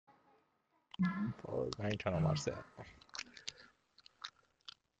Fuck, I ain't trying to watch that.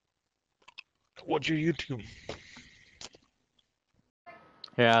 What's your YouTube?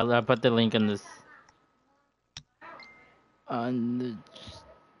 Here, I'll put the link in this. On the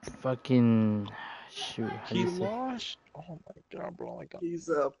fucking shoot. How do He you say? lost? Oh my god, bro. Like, He's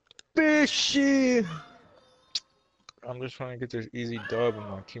a fishy. I'm just trying to get this easy dub and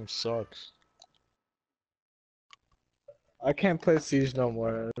my team sucks. I can't play Siege no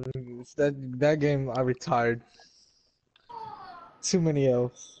more. It's that game I retired. Too many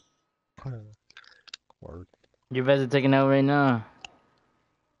L's. Word. You better take it out right now.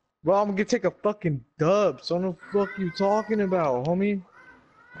 Bro, I'm gonna take a fucking dub. So what the fuck you talking about, homie?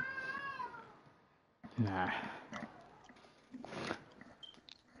 Nah.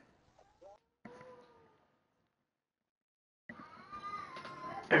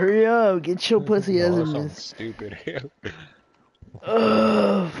 Hurry up, get your pussy ass No, that in sounds this. stupid.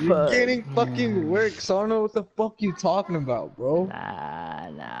 Oh, You're fuck. getting fucking work, so I don't know what the fuck you talking about, bro.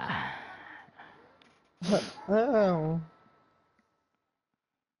 Nah. Oh.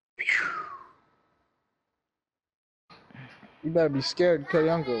 You better be scared, cause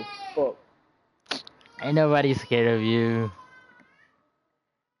I'm good. Fuck. Ain't nobody scared of you.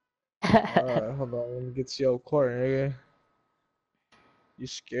 Alright, hold on. Let me get to your court, nigga. You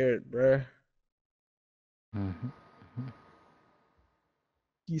scared, bruh.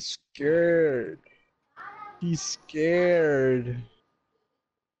 He's scared. He's scared.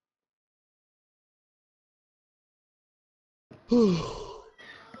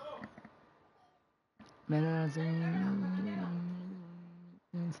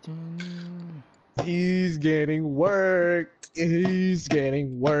 He's getting worked. He's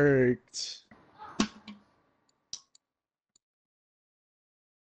getting worked.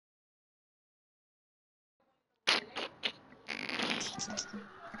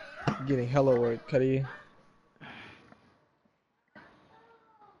 Getting hella work, Cuddy.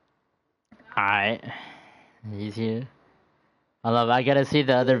 Alright. He's here. I gotta see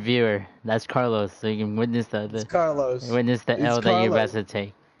the other viewer. That's Carlos, so you can witness It's Carlos. the It's L that you're about Carlos. to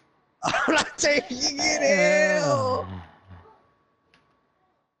take. I'm not taking it ill.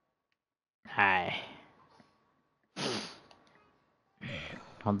 Hi.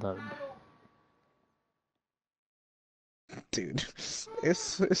 Hold up. Dude,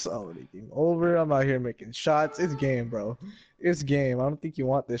 it's already game over. I'm out here making shots. It's game, bro. It's game. I don't think you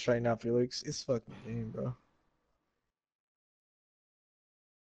want this right now, Felix. It's fucking game, bro.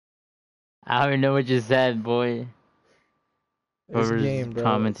 I don't even know what you said, boy. It's Whoever's game, bro. It's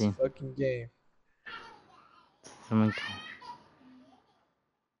commenting. fucking game. Someone.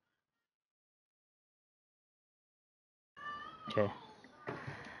 Okay.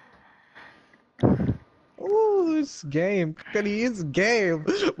 Ooh, it's game. Cuddy, it's game.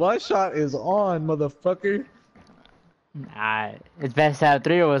 My shot is on, motherfucker. It's best out of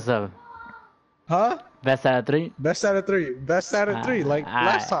 3 or what's up? Huh? Best out of 3? Best out of three. Best out of three, like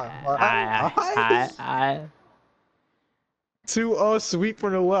last time. Alright? 2-0 sweep for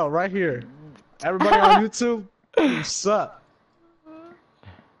Noel right here. Everybody on YouTube, what's up?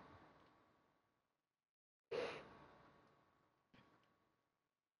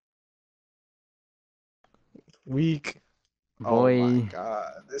 Weak. Oh my Boy.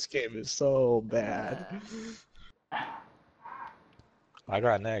 god, this game is so bad. I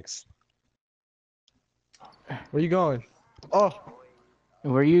got next. Where you going? Oh,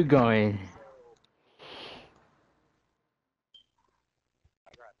 Where you going?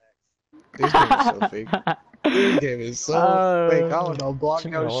 this game is so fake. This game is so fake. I don't know, block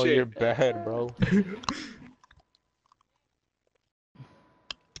your No, you're shit. bad, bro.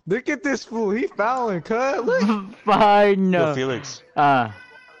 Look at this fool. He fouling, cuz. Look. Fine. Yo, Felix. On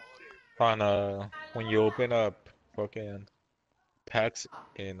When you open up fucking packs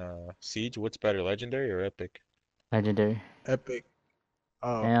in Siege, what's better, legendary or epic? Legendary. Epic.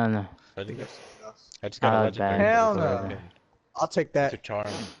 Oh, Hell no. I think that's enough. I just got a Bad. legendary. Hell because no. I'll take it's a that. charm.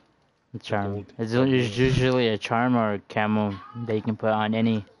 A charm. gold It's doubloon. usually a charm or a camo that you can put on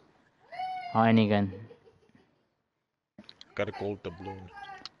any gun. Got a gold doubloon.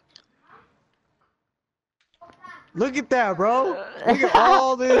 Look at that, bro. Look at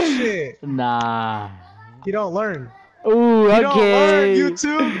all this shit. Nah. He don't learn. Ooh, He okay. don't learn,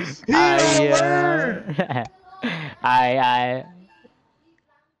 YouTube. He don't learn. I.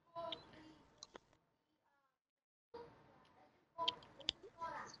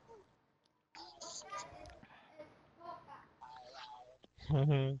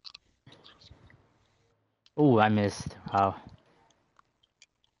 Ooh, I missed. Wow.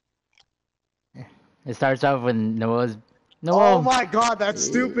 It starts off with Noah's Oh Noel, my god, that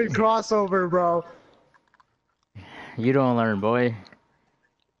stupid crossover, bro. you don't learn, boy.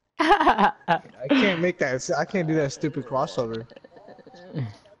 I can't make that. I can't do that stupid crossover.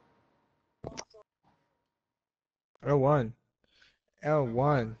 L1.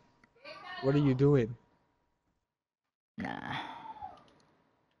 L1. What are you doing? Nah.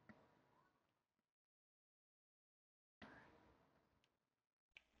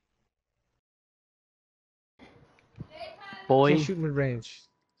 Can't Boy, shoot mid range.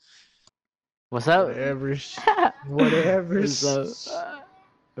 what's up? Whatever. Whatever. What's up?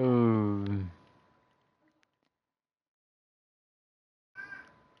 Ooh.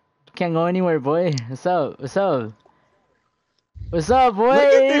 Can't go anywhere, boy. What's up? What's up? What's up, Look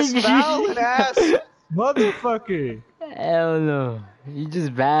at boy? this fouling ass motherfucker. Hell no. You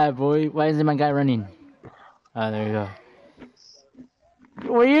just bad, boy. Why isn't my guy running? Oh, there you go.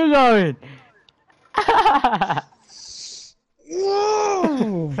 Where you going?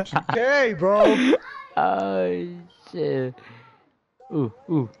 Whoa! Okay, bro. Oh, shit. Ooh,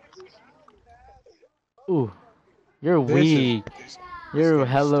 ooh, ooh. You're This is weak. this You're game is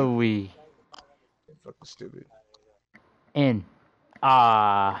hella stupid. weak. Fucking stupid. In.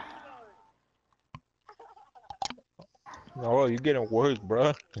 Ah. Oh, you getting worse,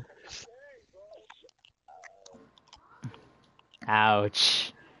 bro.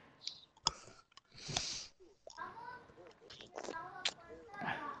 Ouch.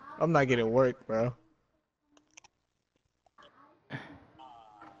 I'm not getting work, bro.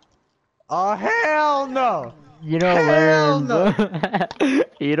 Oh hell no! You don't Hell learn, bro. no!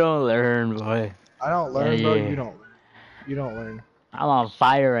 You don't learn, boy. I don't Yeah, learn, bro. yeah. You don't. You don't learn. I'm on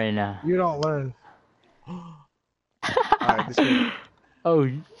fire right now. You don't learn. Alright, this game. Oh,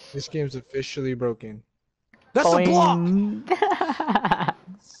 This game's officially broken. That's a block. boing.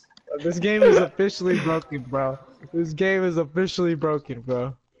 This game is officially broken, bro. This game is officially broken,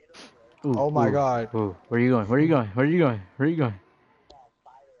 bro. Ooh, Oh my ooh, god. ooh. Where you going? Where you going? Where you going? Where you going?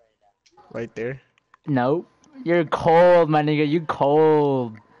 Right there. Nope. You're cold, my nigga. You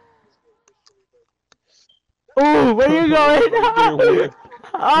cold. Ooh, where you going? Bro, you getting worse.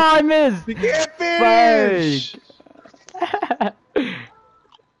 Oh, I missed. You can't finish! Fuck.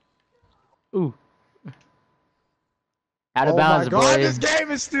 Ooh. Out of Oh my bounds, god, boy. this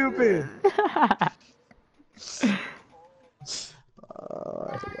game is stupid!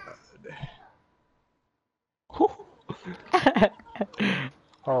 Oh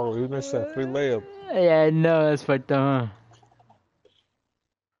Oh, you missed that free layup. Yeah, I know that's fucked up. Huh?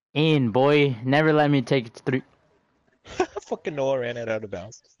 In, boy. Never let me take 3. Fucking Noah ran it out of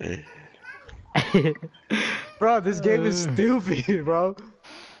bounds. bro, this game is stupid, bro.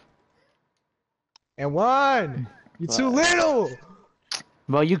 And one! You too little!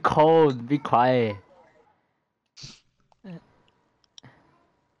 Bro, you cold. Be quiet.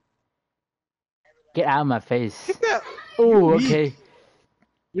 Get out of my face. Yeah, you're Ooh, weak. okay.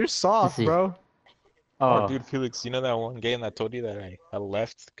 You're Let's soft, see. bro. Oh, Oh, dude, Felix, you know that one game I told you that I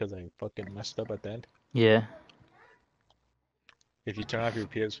left because I fucking messed up at the end? yeah. If you turn off your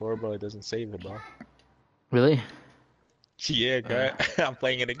PS4, bro, it doesn't save it, bro. Really? Yeah, guy. I'm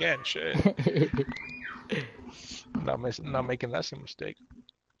playing it again. Shit. Not making that same mistake.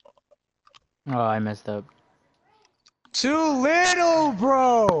 Oh, I messed up. Too little,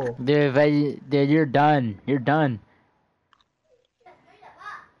 bro! Dude, you're done. You're done.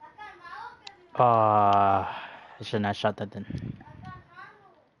 I should not shot that then.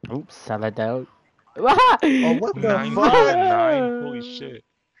 Oops, I let that out. Oh, what the 9-9. fuck? Holy shit.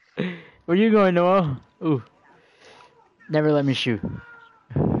 Where you going, Noel? Ooh. Never let me shoot.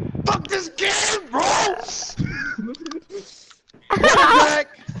 Fuck this game, bro! Run it back!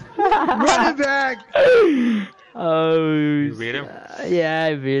 Run it back! Oh, You beat him? yeah,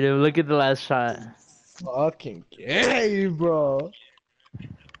 I beat him. Look at the last shot. Fucking game, bro.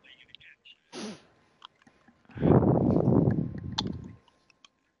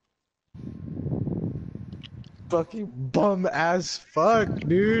 Fucking bum as fuck,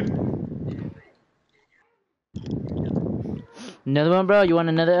 dude. Another one, bro? You want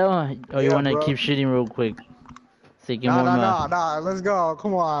another L? Or you Yeah, want to keep bro. shooting real quick? So you can Nah, warm nah, up. nah, nah. Let's go.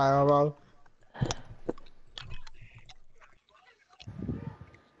 Come on, bro.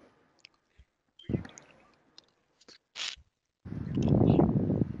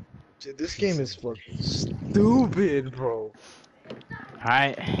 Dude, this game is fucking stupid, bro.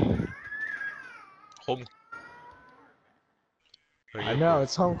 Alright. Home. I know,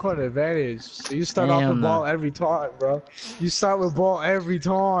 it's home court advantage. So you start off Hell with ball no. every time, bro. You start with ball every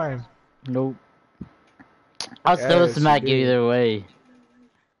time. Nope. I'll still Yes, you smack you do. either way.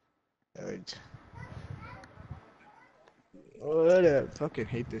 Right. Whatever. Fucking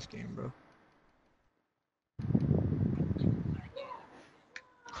hate this game, bro.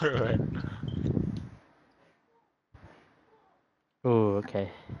 Oh, okay.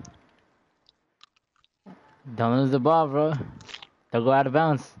 Don't lose the ball, bro. Don't go out of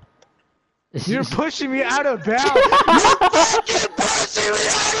bounds. You're pushing me out of bounds. You're fucking pushing me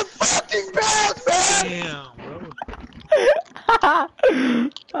out of fucking bounds, man. Damn, bro.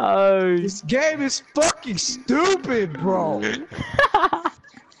 Oh. This game is fucking stupid, bro.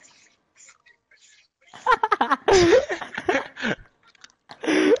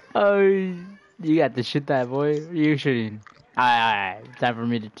 Oh, you got to shoot that, boy. You're shooting. Alright, time for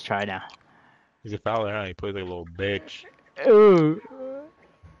me to try now. He's a fouler, huh? He plays like a little bitch. Ooh.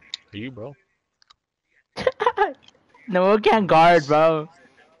 Are you, bro? No one can guard, bro.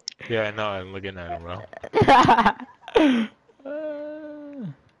 Yeah, I know. I'm looking at him, bro.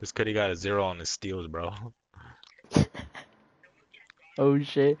 This kid, he got a 0 on his steals, bro. Oh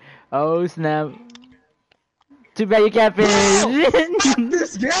shit. Oh snap. Too bad you can't finish. Fuck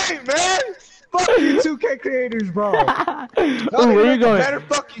this game, man. Fuck you 2K creators, bro. Ooh, where you A going? better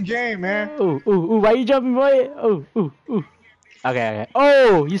fucking game, man. Ooh, ooh, ooh, why you jumping, boy? Ooh, ooh, ooh. Okay, okay.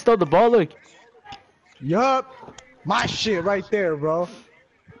 Oh, you stole the ball, look. Yup. My shit right there, bro.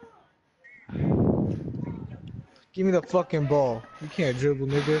 Give me the fucking ball. You can't dribble,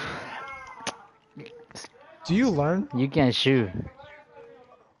 nigga. Do you learn? You can't shoot.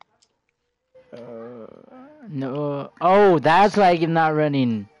 No. Oh, that's why I'm not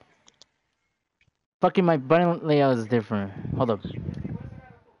running. Fucking my button layout is different. Hold up.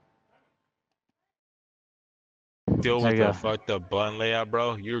 Deal There with you the go. fucked up button layout,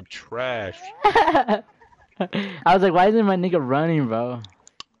 bro. You're trash. I was like, why isn't my nigga running, bro?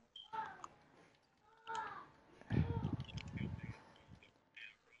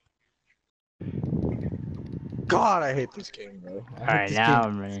 God, I hate this game, bro. I hate Alright, this now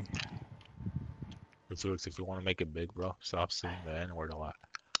game. I'm running. Felix, if you want to make it big, bro, stop saying the N word a lot.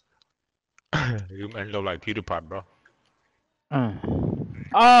 You end up like PewDiePie, bro. Oh,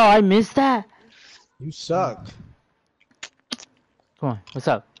 I missed that? You suck. Come on, what's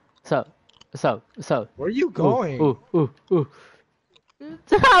up? What's up? What's up? What's up? Where are you Ooh, going? ooh, ooh, ooh.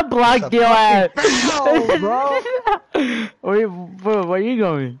 Blocked your ass! Foul, bro. Where you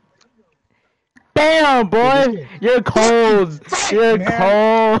going? Bam, Dude, this boy! game- You're cold! fight, You're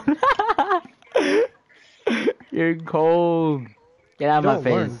man. cold! You're cold! Get out of my Don't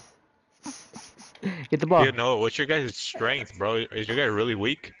face. learn. Get the ball. Yeah, no, what's your guys' strength, bro? Is your guy really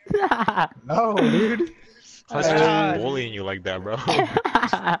weak? No, dude. How's he just Ah, bullying you like that, bro?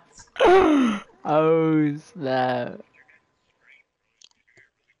 Oh, snap. dude,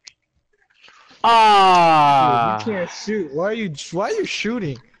 you Ah! can't shoot. Why are you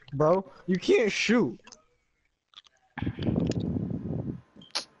shooting, bro? You can't shoot.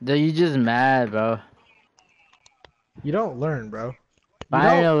 Dude, you just mad, bro. You don't learn, bro. You don't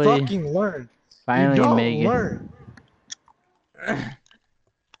Finally. fucking learn. You Finally don't make it. learn.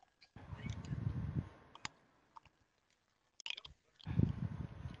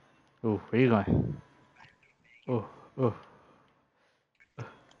 Ooh, where you going? Ooh, ooh.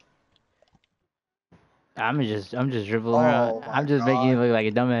 I'm just dribbling around. Oh my I'm just making you god. look like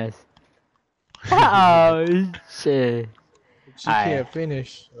a dumbass. Oh shit! But you Alright. can't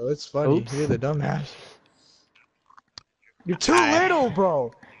finish. Oh, it's funny. Oops. You're the dumbass. You're too Alright. little,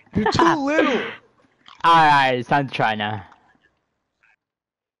 bro. You're too little. Alright, it's time to try now.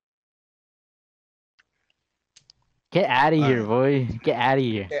 Get out of here, boy. Get out of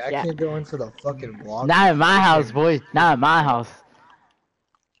here. Hey, I Yeah. can't go into the fucking block. Not at my This house, game- boy. Not at my house.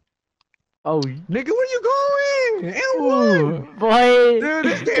 Oh. Nigga, where you going? And Ooh, one. boy. Dude,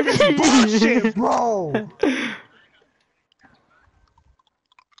 this game is bullshit, bro.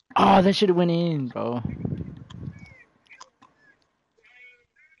 Oh, that should have went in, bro.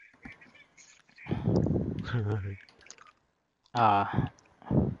 Ah.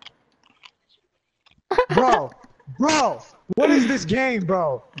 Bro, what is this game,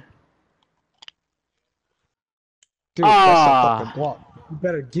 bro? Dude, that's a fucking block. You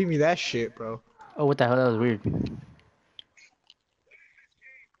better give me that shit, bro. Oh, what the hell? That was weird.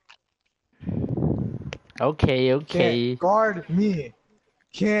 Okay, okay. Can't guard me.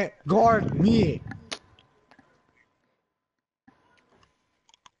 Can't guard me.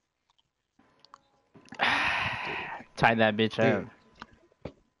 Tie that bitch up.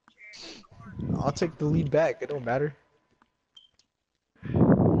 Dude. I'll take the lead back. It don't matter.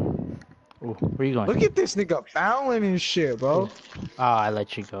 Ooh, where you going? Look at this nigga fouling and shit, bro. Oh, I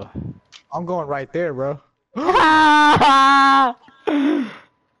let you go. I'm going right there, bro.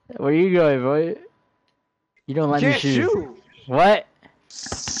 Where you going, boy? You don't You let me can't shoot. shoot. What?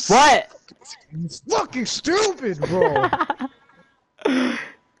 What? It's fucking stupid, bro.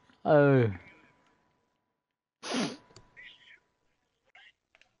 Oh.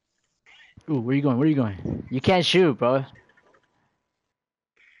 Ooh, where you going? Where you going? You can't shoot, bro.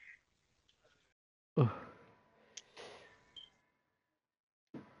 Ooh.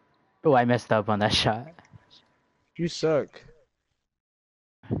 Oh, I messed up on that shot. You suck.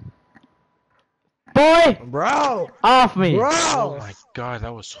 Boy! Bro! Off me! Bro! Oh my god,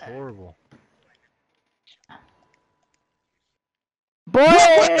 that was horrible. Boy! Bro,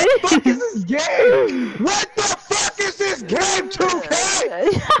 what the fuck is this game? What the fuck is this game,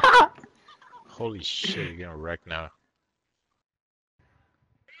 2K? Holy shit, you're getting wrecked now.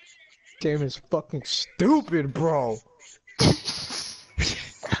 Game is fucking stupid, bro.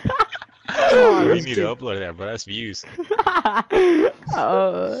 Oh, you this need to game- upload that, bro. That's views. Fuck it!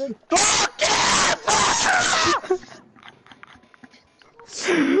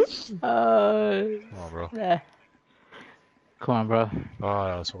 Come on, bro. Come on, bro. Oh,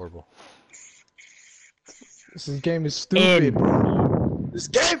 that was horrible. This game is stupid, bro. This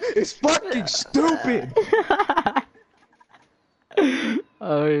game is fucking stupid.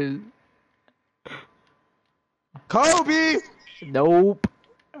 Oh, Kobe! nope.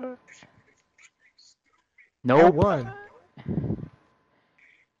 I Nope. won.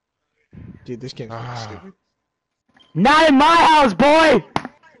 Dude, this game's fucking Ah. stupid. Not in my house, boy!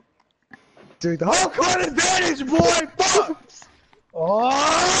 Dude, the whole court advantage, boy! Fuck!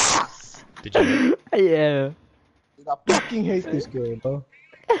 Oh! Did you? Yeah. Dude, I fucking hate this game, bro.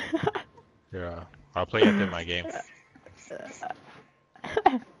 Yeah. I'll play after my game.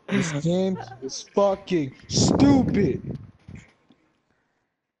 This game is fucking stupid.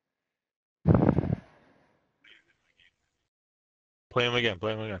 Play him again.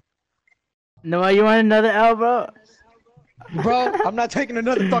 Play him again. No, you want another L, bro? Bro, I'm not taking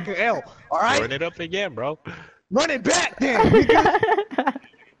another fucking L, alright? Run it up again, bro. Run it back then, nigga!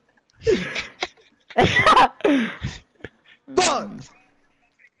 Fuck!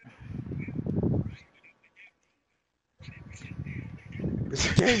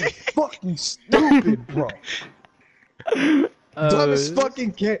 This game is fucking stupid, bro. Dumbest fucking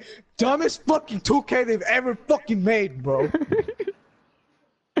game. Dumbest fucking 2K they've ever fucking made, bro.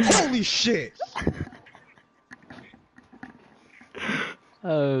 Holy shit.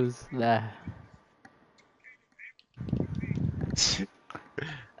 Oh, snap.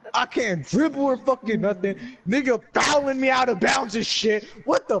 I can't dribble or fucking nothing. Nigga fouling me out of bounds and shit.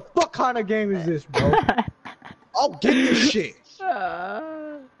 What the fuck kind of game is this, bro? I'll get this shit.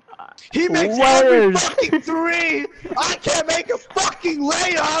 He makes every Word. fucking three. I can't make a fucking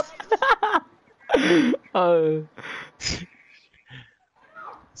layup. Oh.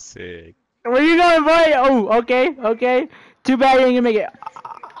 Sick. Where you going, boy? Oh, okay, okay. Too bad you ain't gonna make it.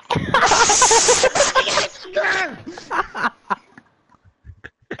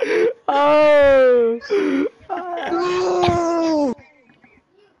 Oh. No.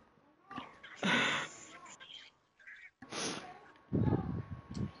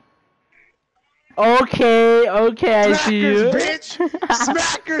 Okay, okay, I see you.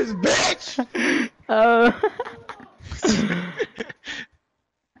 Smackers, bitch! Smackers, bitch! Oh.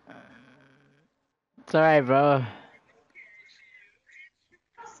 It's alright, bro.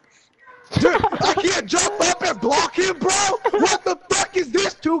 Dude, I can't jump up and block him, bro! What the fuck is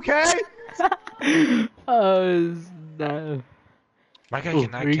this, 2K? Oh, no. My guy Ooh,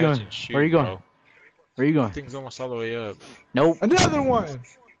 cannot where you catch going? and shoot, Where you going? bro. Where you going? Thing's almost all the way up. Nope. Another one!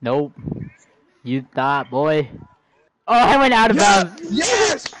 Nope. You thought, boy. Oh, I went out of bounds.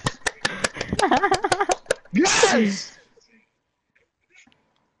 Yes! Yes!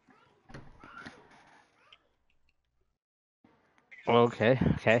 Okay,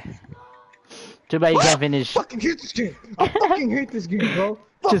 okay. Too bad you can't finish. Fucking hate this game! I fucking hate this game, bro!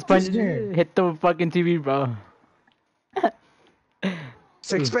 Fuck Just this punch, game! hit the fucking TV, bro.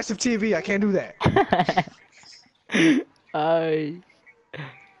 It's expensive TV, I can't do that.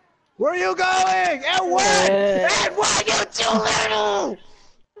 Where are you going? And when? And why you too little?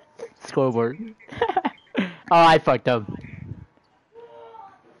 Scoreboard. Oh, I fucked up.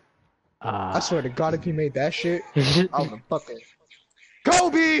 I swear to God, if he made that shit, I would fucking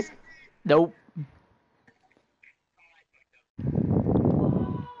Kobe! Nope.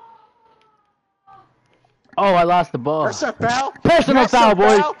 Oh, I lost the ball. That's a foul? Personal That's foul, a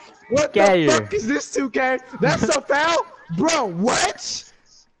boy. foul? What Get the here. fuck is this, 2K? That's a foul? Bro, what?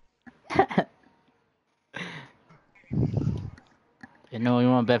 You know, you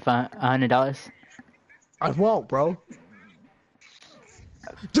want to bet $100? I won't, bro.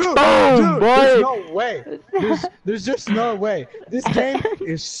 Dude, Boom, dude, there's boy. no way. There's just no way. This game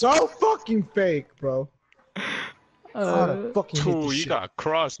is so fucking fake, bro. God, I uh, fucking hate this You shit. got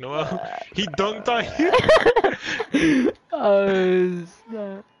crossed, Noel. He dunked on you.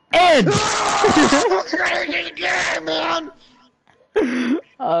 snap. And Man.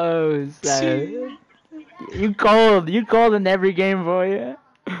 oh snap. See? You cold in every game, boy.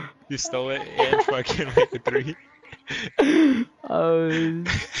 You stole it and fucking made the three. Oh.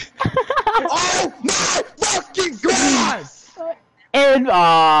 Oh my fucking god! And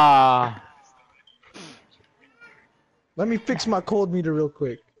Let me fix my cold meter real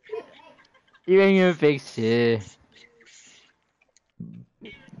quick. you ain't even fix it.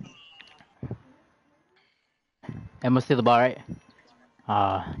 I must steal the ball, right?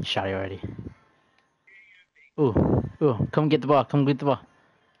 Shot it already. Ooh, come get the ball, come get the ball.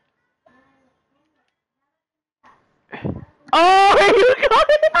 Oh, you got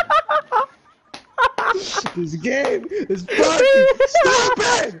it! This game is fucking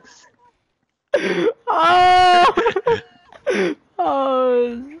stupid! Oh!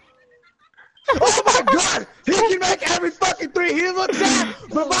 Oh! Oh my god! He can make every fucking three he looks at,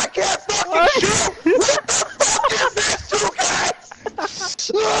 but I can't fucking shoot! What the fuck is this, you guys?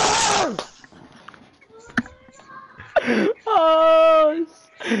 Oh!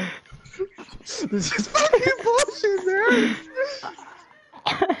 This is fucking bullshit, man!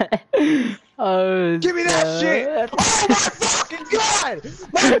 Oh, Give me that shit! Oh my fucking god!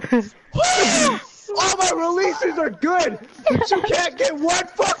 All my releases are good, but you can't get one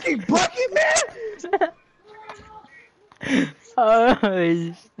fucking bucket, man! Oh,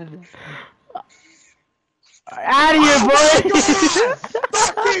 out of here, Oh boy! my god!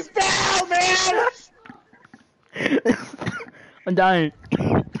 Fucking foul, man! I'm dying.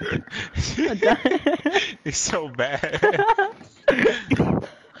 I'm dying. It's so bad.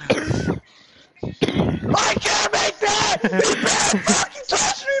 I can't make that! You can't fucking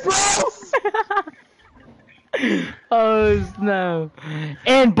touch me, bro! Oh no!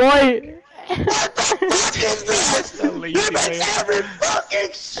 And boy, What the fuck is this? That He lazy makes man. every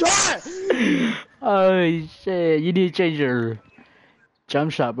fucking shot! oh shit! You need to change your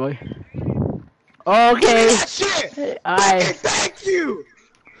jump shot, boy. Okay. That shit! I. Fucking thank you!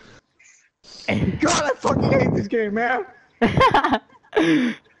 God, I fucking hate this game, man!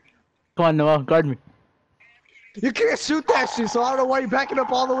 Come on, Noel, guard me. You can't shoot that shit, so I don't know why you're backing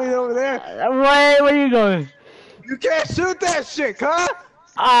up all the way over there. Wait, where are you going? You can't shoot that shit, huh?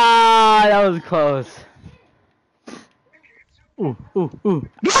 Ah, that was close. Ooh. No!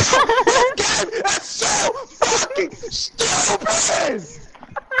 This game is so fucking stupid!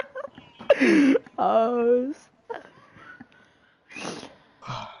 Oh.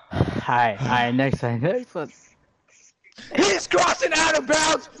 Alright, next one. He's crossing out of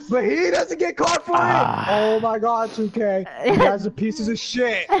bounds, but he doesn't get caught for Ah. it! Oh my god, 2K. You guys are pieces of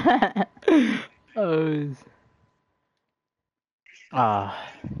shit. Oh.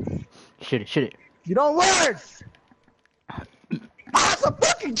 Shoot it. You don't learn! That's a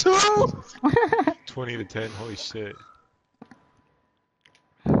fucking 2! 20-10. Holy shit.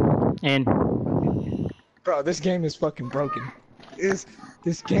 And Bro, this game is fucking broken. This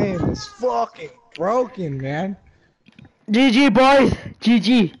game is fucking broken, man. GG, boys.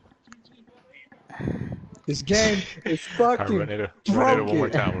 GG. This game is Alright, fucking run it broken. one more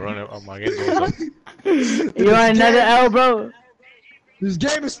time. Run it. Oh my god. You want another L, bro? This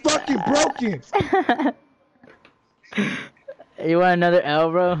game is fucking broken. You want another L,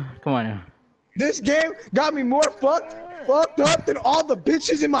 bro? Come on now. This game got me more fucked up than all the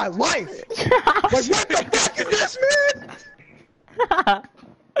bitches in my life. Like, what the fuck is this,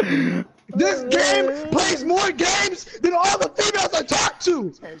 man? This game plays more games than all the females I talk to.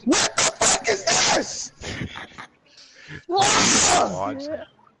 What the fuck is this? Ah, Watch.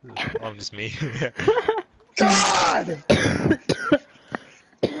 I'm just me. God!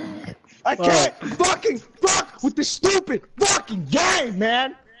 I can't fucking fuck with this stupid fucking game,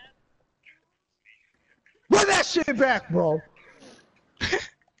 man. Run that shit back, bro.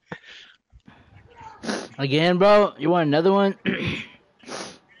 Again, bro? You want another one?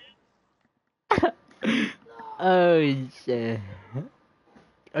 Oh shit.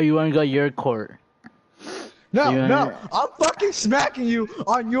 Oh, you want to go your court? No, You no, wanna- I'm fucking smacking you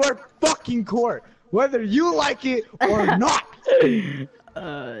on your fucking court, whether you like it or not.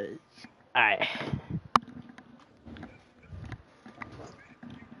 Alright.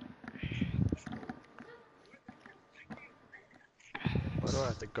 Why do I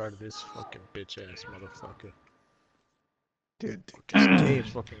have to guard this fucking bitch ass motherfucker? Dude, This game is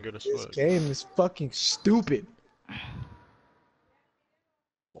fucking good as this fuck. game is fucking stupid.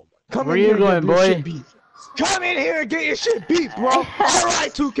 Come Where in you here and going, get your boy? shit beat. Come in here and get your shit beat, bro.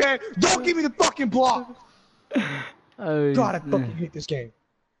 Alright, 2K. Don't give me the fucking block. Oh, God, I fucking hate this game.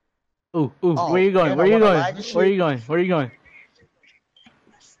 ooh, where Oh, you going? and I Where you wanna going? lag and Where you shit. going? Where you going?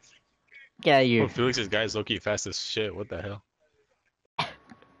 Get out of Oh, here. Felix's guy's low-key fast as shit. What the hell?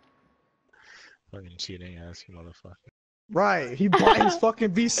 Fucking cheating ass motherfucker. Right, he bought his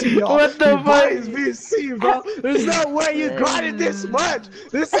fucking VC, y'all. What He the bought fuck? his VC, bro. There's no way you grinded this much.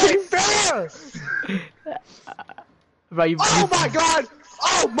 This ain't fair. Bro, Oh my god!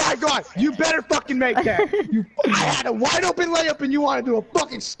 Oh my god! You better fucking make that! I had a wide open layup and you want to do a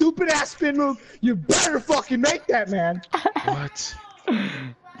fucking stupid ass spin move? You better fucking make that, man! What?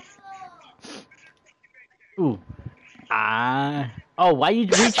 Ooh. Ah. Oh, why you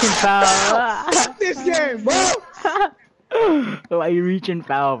That's reaching not a foul! foul? Fuck this game, bro! Why you reaching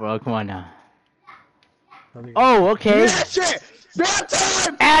foul, bro? Come on now. Oh, Give me okay. that shit! Bad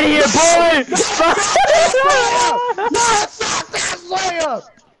time! Out of here, boy! That's not fast layup!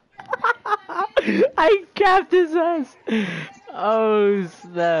 I capped his ass. Oh,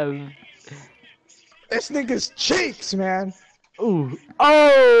 snap. This nigga's cheeks, man. Ooh.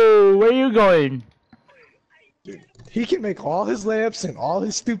 Oh, where you going? Dude, he can make all his layups and all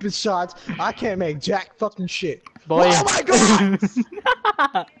his stupid shots. I can't make jack fucking shit. Boy. Oh my god!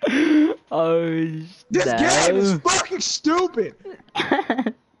 Oh, This game is snap. fucking stupid!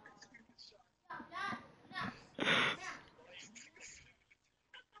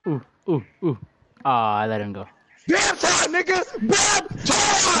 Ooh. Oh, I let him go. Bam time, nigga! Bam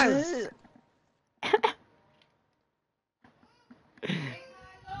time!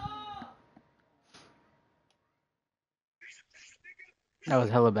 That was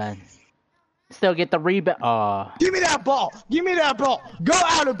hella bad. Still get the rebound. Oh. Give me that ball! Give me that ball! Go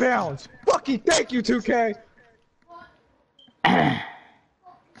out of bounds! Fucking thank you, 2K!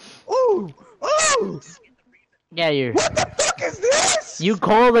 Ooh! Ooh! Yeah, you. What the fuck is this? You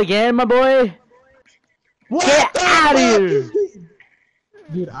cold again, my boy? What Get the out of fuck here! is this?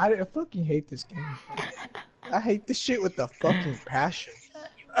 Dude, I fucking hate this game. I hate this shit with a fucking passion.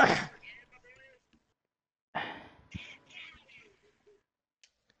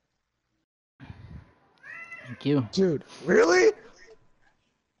 Thank you. Dude, really?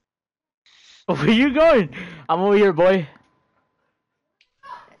 Where you going? I'm over here, boy.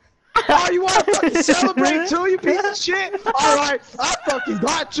 Oh, you wanna fucking celebrate too, you piece of shit? Alright, I fucking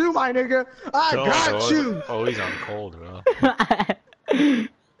got you, my nigga. I got you. Oh, he's on cold, bro.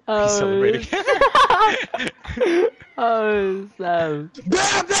 Oh, He's celebrating. oh, Sam.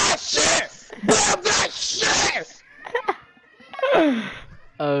 Bam that shit! Bam that shit!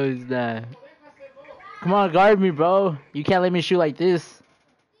 Oh, snap. Come on, guard me, bro. You can't let me shoot like this.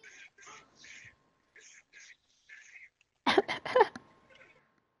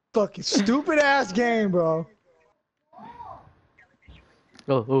 Fucking stupid ass game, bro.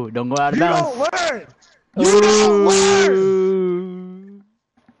 Oh, don't go out of You bounds. don't learn! You don't learn! Ooh.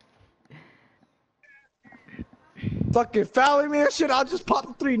 Fucking fouling me and shit, I'll just pop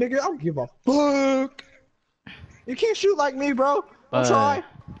the three, nigga. I don't give a fuck. You can't shoot like me, bro. I'll try.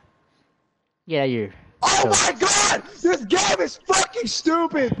 Yeah, you. Oh my god! This game is fucking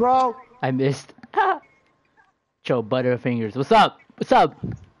stupid, bro! I missed. Joe Butterfingers. What's up? What's up?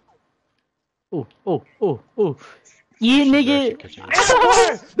 Ooh. You nigga. That's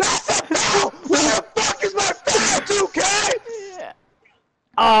a foul! Where the fuck is my foul, 2K?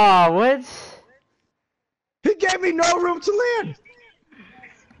 Oh, what? He gave me no room to land.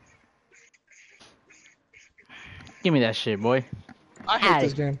 Give me that shit, boy. I hate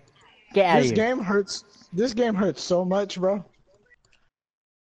this game. Get out of This here. game hurts. This game hurts so much, bro.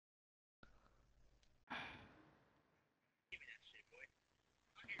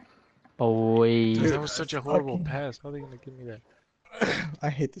 Boy. Dude, that was such a horrible pass. How are they gonna give me that? I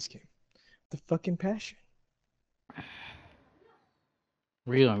hate this game. The fucking passion.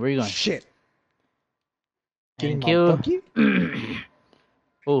 Where you going? Shit. Thank Getting my you. bucket?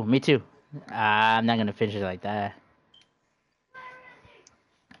 Oh, me too. I'm not gonna finish it like that.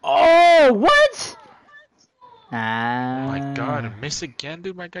 Oh, what? Oh my god, I miss again,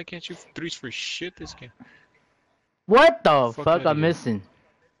 dude. My guy can't shoot threes for shit this game. What the Fuck fuck outta I'm here. missing?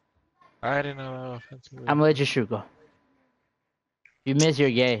 I didn't know that offensive. I'm gonna let you shoot, go. You miss, you're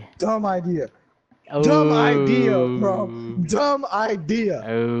gay. Dumb idea. Oh. Dumb idea, bro. Dumb idea.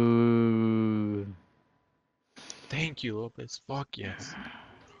 Oh. Thank you, Lopez. Fuck yes.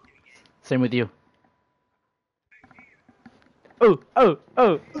 Same with you. Oh.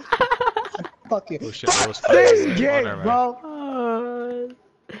 Fucking Oh shit, that was fuck fire. this Oh, game, never mind. bro.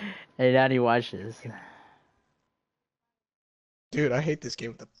 Hey, Daddy, watch this. Dude, I hate this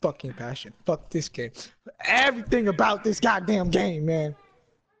game with a fucking passion. Fuck this game. Everything about this goddamn game, man.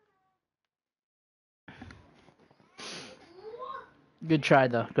 Good try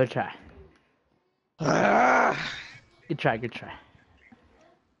though. Good try. Ah, Good try. Good try.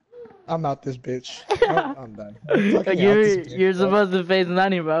 I'm out this bitch. I'm done. I'm fucking out this bitch, You're bro. supposed to face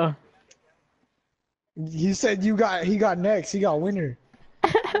Nani, bro. He said he got next. He got winner.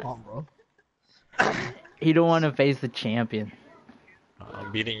 Come on, bro. He don't want to face the champion.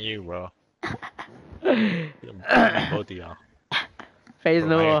 I'm beating you, bro. Face I'm beating both of y'all. Bro, Maya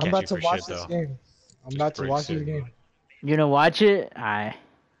Noel. I'm can't about shoot to for watch shit this though. game. I'm Just about to break watch this shit. game. You gonna watch it? Alright.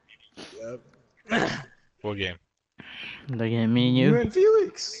 Yep. What game? Look at me and You you. and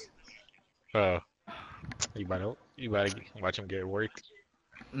Felix. You better watch him get worked.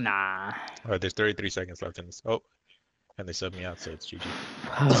 Nah. Alright, there's 33 seconds left in this. Oh, and they subbed me out, so it's GG.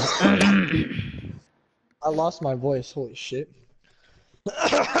 I lost my voice. Holy shit.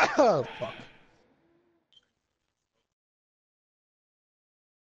 Fuck.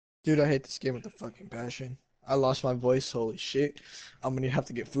 Dude, I hate this game with a fucking passion. I lost my voice. Holy shit. I'm gonna have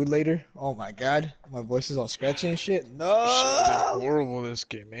to get food later. Oh my god. My voice is all scratchy and shit. Shit, it's No. horrible this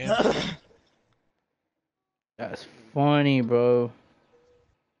game, man. That's funny, bro.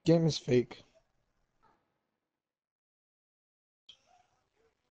 Game is fake.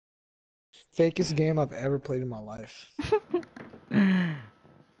 Fakest game I've ever played in my life.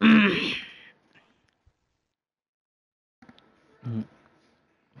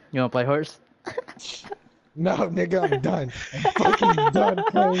 You wanna play horse? No, nigga, I'm done. I'm fucking done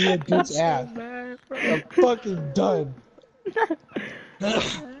playing your bitch ass. Bad, I'm fucking done.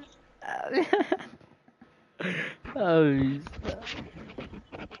 Oh,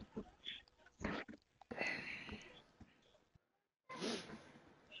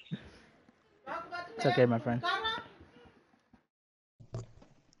 it's okay, my friend.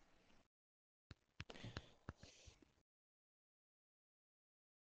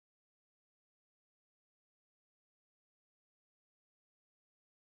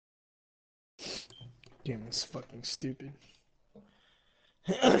 Game is fucking stupid.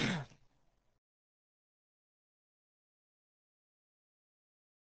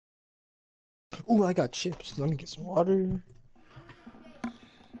 Ooh, I got chips. Let me get some water.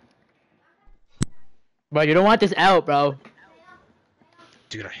 Bro, you don't want this out, bro.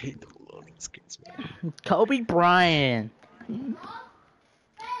 Dude, I hate the loading screens, man. Kobe Bryant.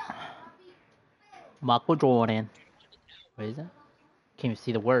 Michael Jordan. What is that? Can't even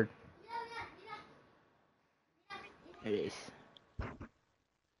see the word. It is.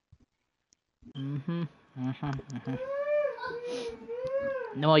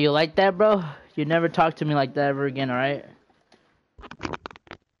 No, you like that, bro? You never talk to me like that ever again, alright?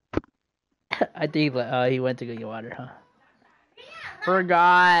 I think he went to go get water, huh?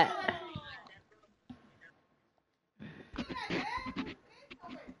 Forgot.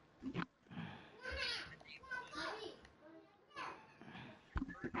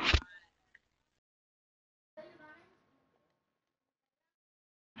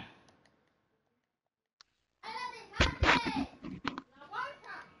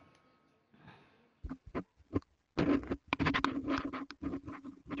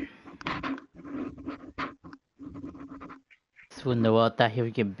 So Noel thought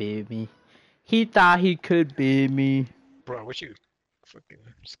he could beat me. He thought he could beat me. Bro, I wish you fucking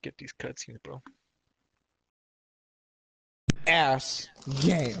skip these cutscenes, bro. Ass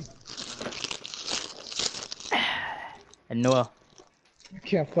game. And Noel, You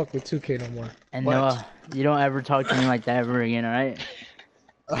can't fuck with 2K no more. and What? Noel, you don't ever talk to me like that ever again, alright?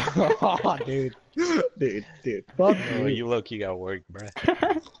 Oh, dude. Dude. Fuck No, you. you look, you got work, bro.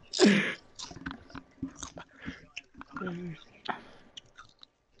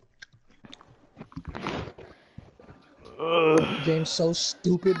 Game's so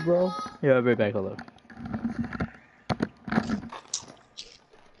stupid, bro. Yeah, I'll be right back, hold up.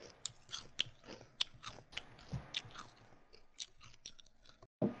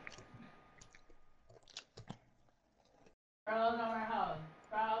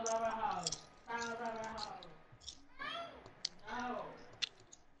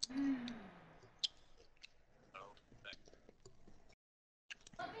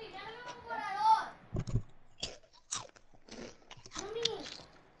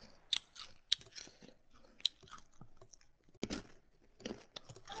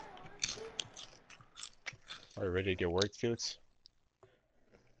 Are you ready to get work, Felix?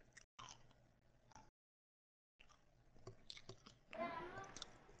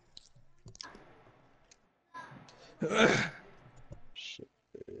 Shit.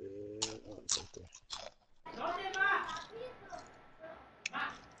 Oh, it's right there.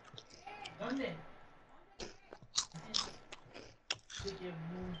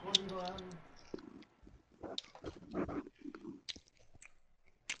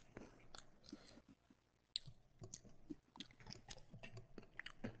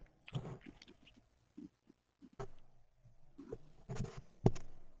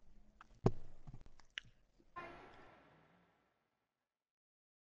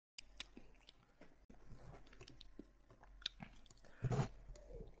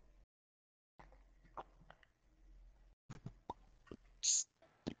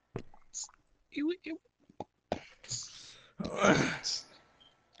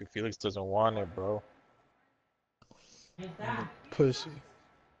 Felix doesn't want it, bro. Pussy.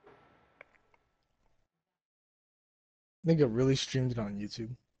 Nigga really streamed it on YouTube.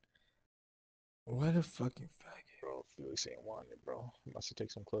 What a fucking faggot. Bro, Felix ain't want it, bro. He must have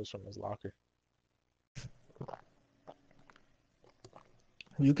taken some clothes from his locker.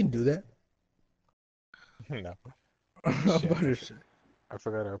 You can do that? No. I'm Shit, about to say. I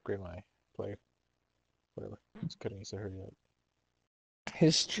forgot to upgrade my player. Whatever. Just couldn't use to hurry up.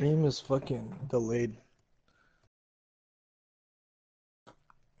 His stream is fucking delayed.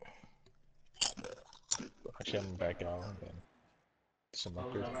 Actually, I'm back out and then some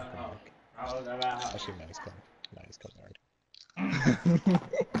upgrades and come back. Actually, Matt's coming. Matt's coming already.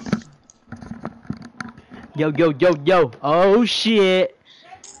 Yo, yo, yo, yo. Oh, shit.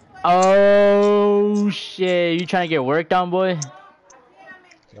 Oh, shit. You trying to get worked on, boy?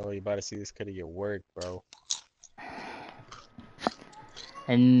 No, you about to see this kid get worked, bro.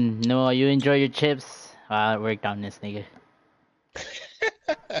 And no, you enjoy your chips? I worked on this nigga.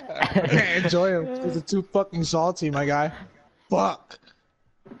 Enjoy him. These are too fucking salty, my guy. Fuck.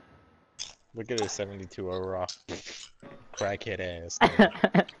 Look at his 72 overall. Crackhead ass.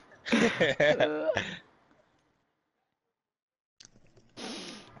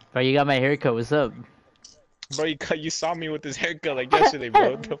 Bro, you got my haircut. What's up? Bro, you saw me with this haircut like yesterday,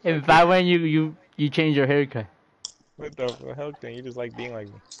 bro. What the If fuck? I went, you change your haircut. What the hell thing? You just like being like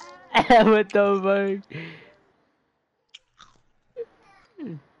me. What the fuck?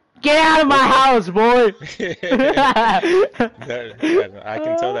 Get out of my house, boy! I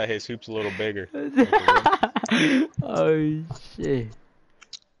can tell that his hoop's a little bigger. Oh shit!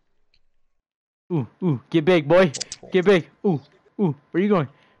 Ooh, get big, boy! Get big! Ooh, where you going?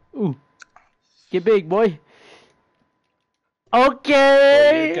 Ooh, get big, boy!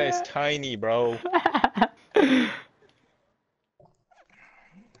 Okay. Bro, your guy's tiny, bro.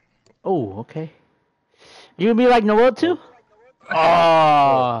 Oh, okay. You gonna be like Noel too?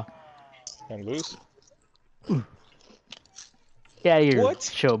 Oh. And loose? Get out of here. What?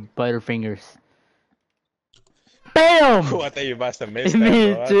 Show butterfingers. Bam! Oh, I thought you were about to miss that,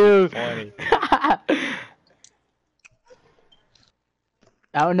 Me bro. too. That'd be funny.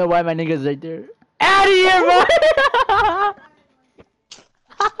 I don't know why my nigga's right there. Out of here, boy!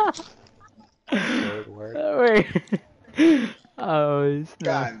 Word. Wait. Oh, snap.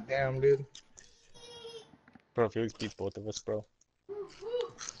 God damn, dude. Bro, Felix beat both of us, bro.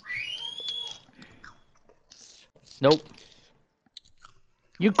 Nope.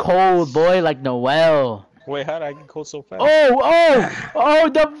 You cold, boy, like Noel. Wait, how did I get cold so fast? Oh, where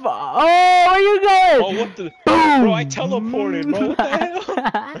you going? Oh, what the? Boom. Bro, I teleported, bro. What the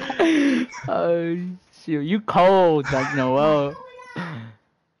hell? Oh, shoot. You cold, like Noel.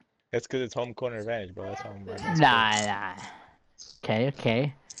 That's because it's home corner advantage, bro. That's how I'm running. Nah.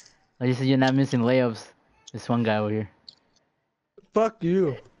 Okay. At least you're not missing layups. This one guy over here. Fuck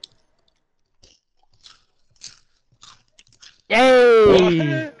you.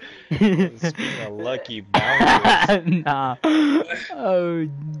 Yay! Speaking of lucky bounces. Nah. Oh.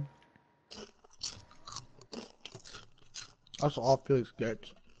 That's all Felix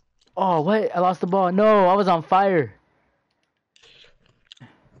gets. Oh, what? I lost the ball. No, I was on fire.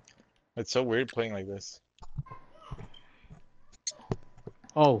 It's so weird playing like this.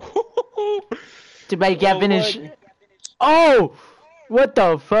 Oh. Too bad you can't Oh, finish. what? Oh! What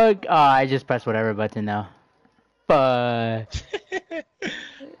the fuck? Oh, I just pressed whatever button now. But.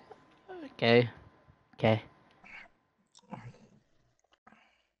 Okay.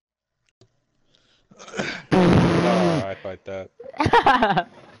 Oh, I thought that.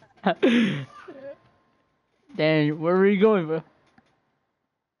 Damn, where are you going, bro?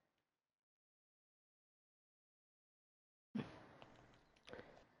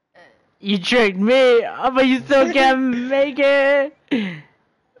 You tricked me, but you still can't make it.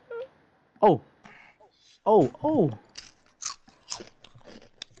 Oh.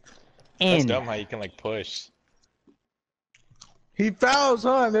 That's In. dumb how you can like push. He fouls,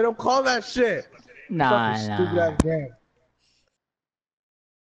 huh? They don't call that shit. Nah. Fucking stupid ass game.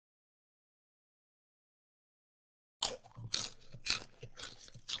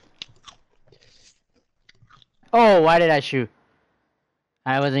 Oh, why did I shoot?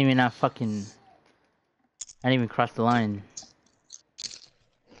 I wasn't even not fucking. I didn't even cross the line.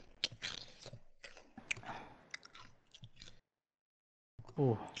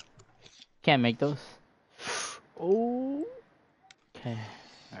 Oh, can't make those. Oh, okay.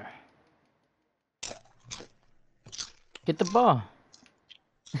 Get the ball.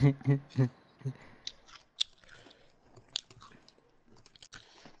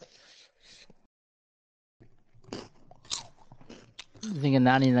 Thinking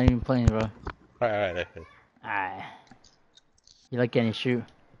Nani's not even playing, bro. Alright. Alright. You like getting shoot?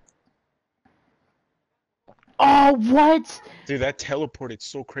 Oh, what? Dude, that teleported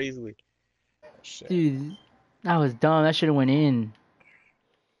so crazily. Shit. Dude, that was dumb. That should have went in.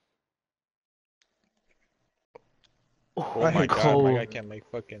 Oh I my hate god, my cold. guy can't make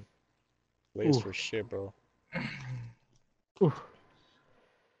fucking plays for shit, bro. Ooh.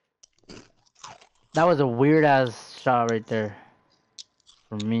 That was a weird ass shot right there.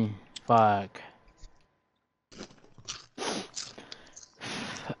 For me. Fuck.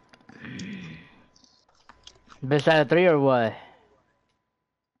 Best out of 3 or what?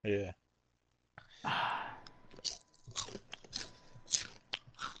 Yeah.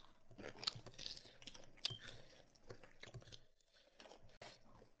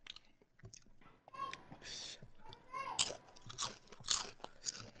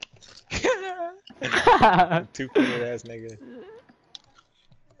 Two-fingered ass nigga.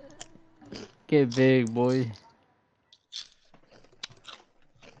 Get big, boy.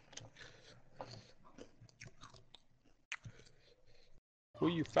 Who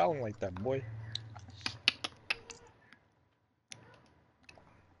you fouling like that, boy?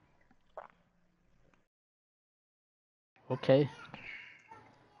 Okay.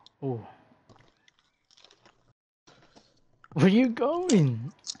 Ooh. Where you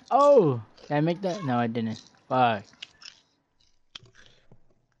going? Oh! Did I make that? No, I didn't. Fuck.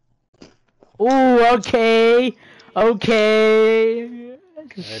 Ooh, okay! Okay!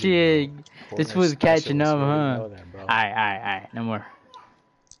 Shit. This Corner was catching specialist, up, you already huh? know that, bro. Alright. No more.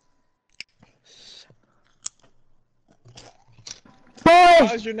 Boy!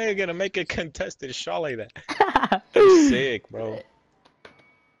 How's your nigga gonna make a contested shot like that? You sick, bro.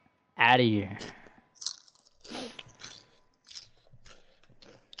 Out of here.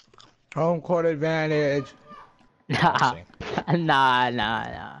 Home court advantage. Nah. Watching. Nah.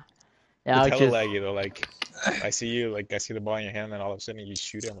 It's I'll hella just... laggy though, like I see you, like I see the ball in your hand, and then all of a sudden you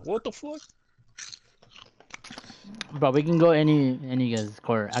shoot it. I'm like, what the fuck? Bro, we can go any guy's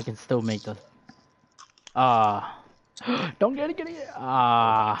court. I can still make those. Ah. Don't get it.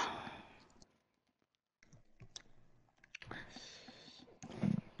 Ah.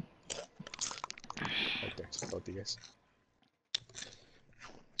 Right there, so both you guys.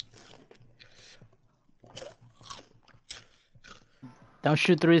 Don't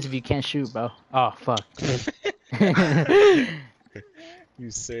shoot threes if you can't shoot, bro. Oh, fuck. You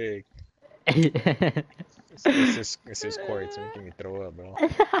sick. Hey, It's his court. It's making me throw up, bro.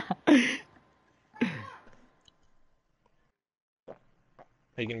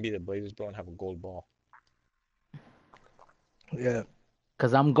 How you gonna be the Blazers, bro, and have a gold ball? Yeah.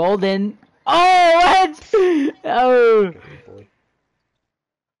 Cause I'm golden. Oh, what? Oh. Okay, boy.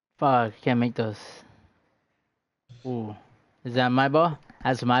 Fuck, can't make those. Ooh. Is that my ball?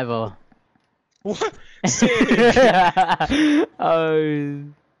 That's my ball. What? Sick. Oh.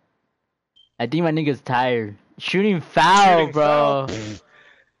 I think my nigga's tired. Shooting foul, Shooting bro. foul.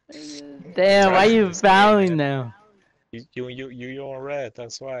 Damn, why Right, you this game, fouling man. now? You on red.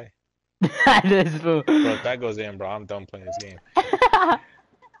 That's why. This fool. Bro, if that goes in, bro, I'm done playing this game.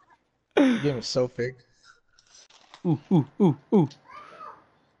 The game is so fake. Ooh.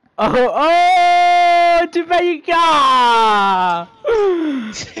 Oh, too bad you got.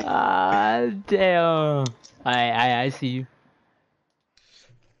 Ah, damn. I see you.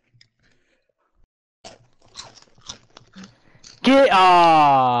 Get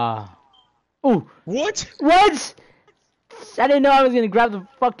Ooh. What? What? I didn't know I was gonna grab the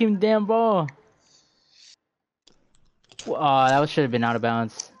fucking damn ball. Oh, that should have been out of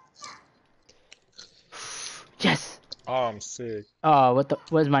bounds. Yes. Oh, I'm sick. Oh,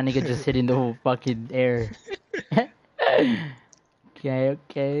 what's my nigga just hitting the whole fucking air?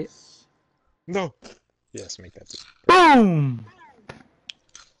 Okay. No. Yes, make that too. Boom!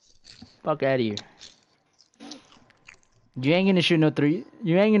 Fuck out of here. You ain't gonna shoot no threes.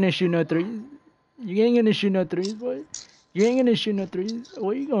 You ain't gonna shoot no threes. You ain't gonna shoot no threes, boy. You ain't gonna shoot no threes.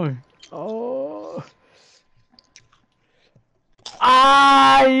 Where you going? Oh.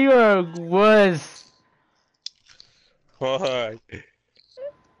 Ah, you are wuss. Fuck.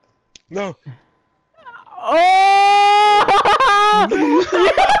 No. Oh!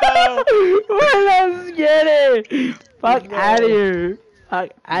 Well, let's get it. Fuck out of No. here. Fuck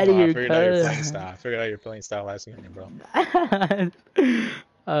out of No, I here, figured out your playing cuz. style. I figured out your playing style last game, bro.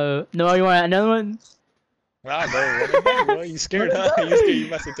 No, you want another one? Nah, bro, run it back, bro. You scared, huh? You scared you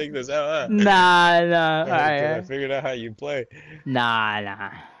about to take this out, huh? Nah, nah. Because I Alright. figured out how you play. Nah,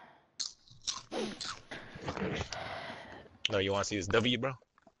 nah. No, you want to see this W, bro?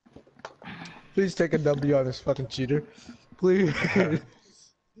 Please take a W on this fucking cheater. Please.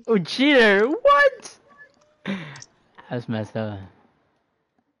 Oh, cheater. What? That's messed up.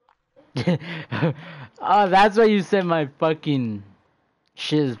 Oh, that's why you said my fucking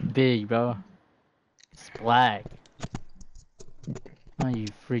shit is big, bro. It's black. Oh, you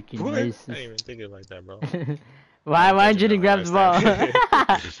freaking What? I didn't racist. even think of it like that, bro. I ain't Why catching didn't that you one grab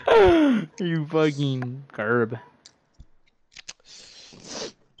last time. the ball? You fucking curb.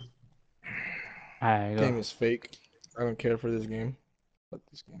 Alright, Game go. is fake. I don't care for this game. Fuck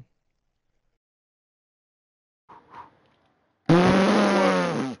this game.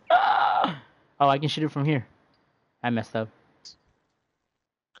 Oh, I can shoot it from here. I messed up.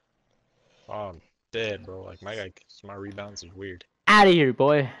 Oh, I'm dead, bro. Like, my rebounds is weird. Out of here,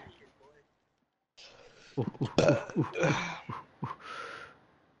 boy.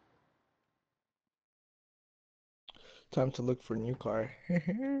 Time to look for a new car.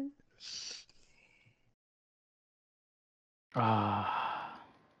 Ah.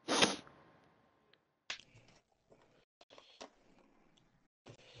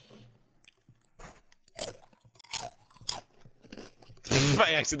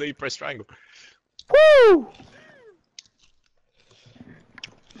 I accidentally pressed triangle. Woo!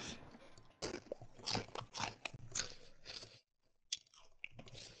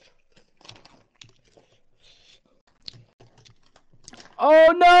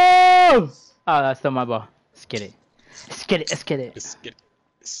 Oh no! Oh, that's still my ball. Let's get it. Let's get it. Let's get it. Let's get it.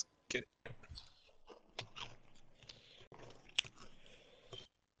 Let's get it.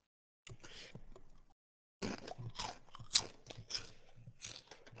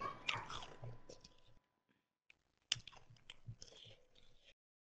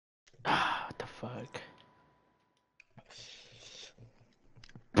 Ah, what the fuck?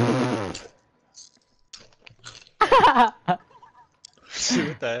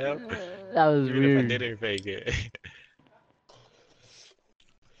 What the hell? That was Even if I weird. didn't fake it.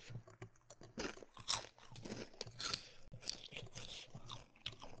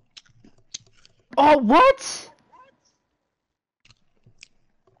 Oh, what?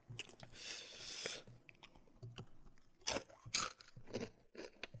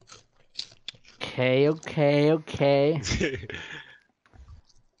 Okay, okay, okay.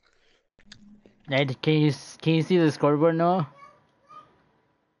 Hey, can you see the scoreboard now?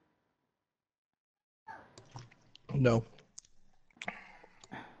 No.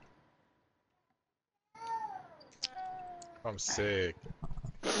 I'm sick.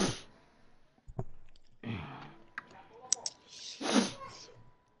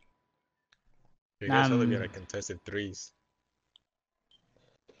 You guys hella good at contested threes.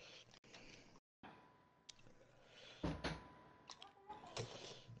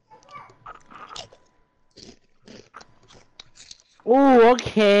 Oh,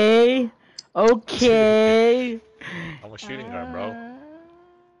 okay. Okay. I'm a shooting guard, bro.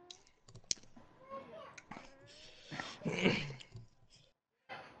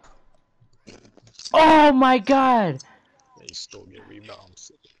 Oh my god. Yeah, you still get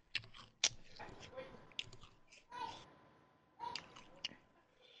rebounds.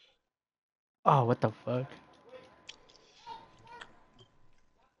 Oh, what the fuck?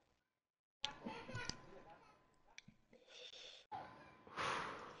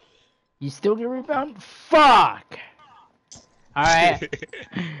 You still get rebound? Fuck! Alright.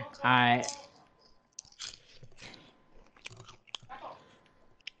 Alright.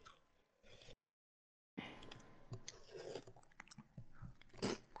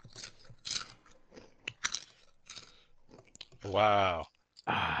 Wow.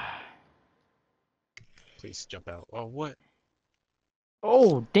 Please jump out. Oh, what?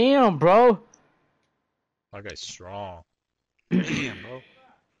 Oh, damn, bro. My guy's strong. Damn, bro.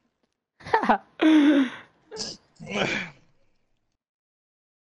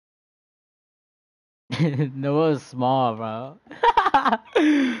 Noah's small, bro.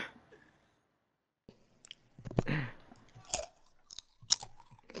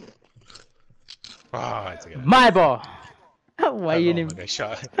 Ah, I took it out. My ball. Why you Oh, my guy didn't?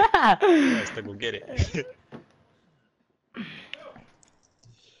 shot. I still go get it.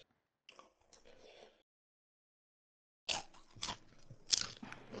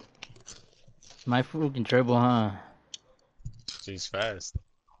 My fucking dribble, huh? She's fast.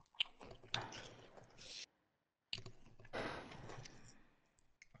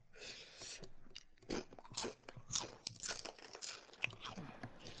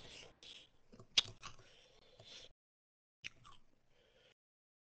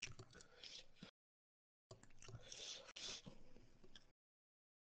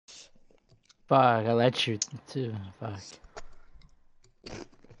 Fuck, I let you too. Fuck.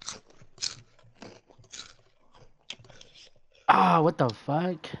 Ah, what the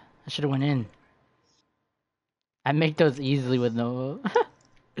fuck? I should have went in. I make those easily with Noel.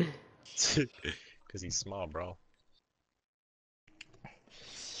 Cause he's small, bro.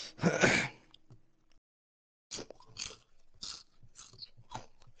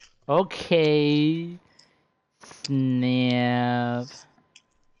 Okay. Snap.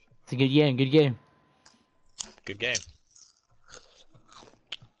 It's a good game, good game. Good game.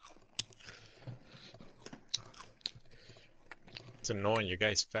 It's annoying, your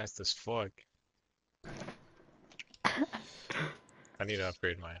guy's fast as fuck. I need to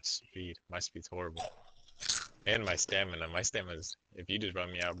upgrade my speed. My speed's horrible. And my stamina. My stamina's, if you just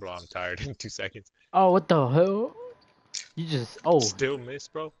run me out, bro, I'm tired in 2 seconds. Oh, what the hell? You just, oh, Still miss,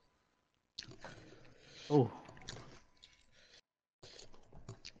 bro? oh.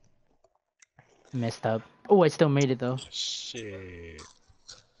 Messed up. Oh, I still made it though. Shit.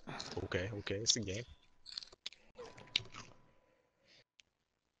 Okay, okay, it's a game.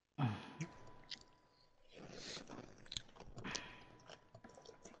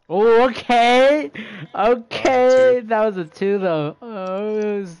 Oh, okay. Okay, Two. that was a 2 though.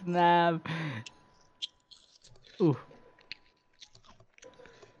 Oh, snap. Ooh.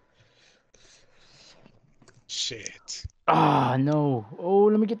 Shit. Ah, no. Oh,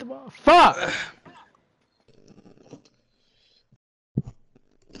 let me get the ball. Fuck!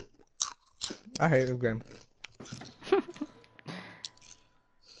 I hate this game.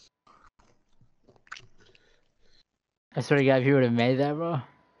 I swear to God, if you would have made that, bro.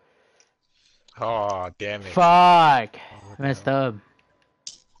 Oh, damn it. Fuck! Oh, what I the messed hell? up.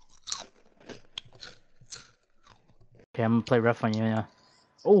 Okay, I'm gonna play rough on you now.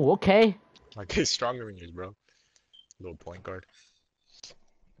 Oh, okay. My kid's stronger than yours, bro. Little point guard.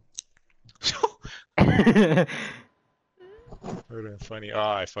 Would've been funny. Oh,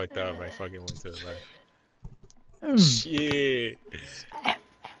 I fucked up. I fucking went to the left. Shit.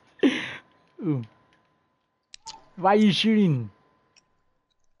 Ooh. Why are you shooting?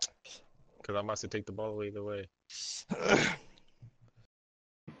 Cause I'm about to take the ball away either way.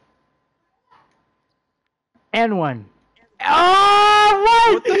 And one. Oh,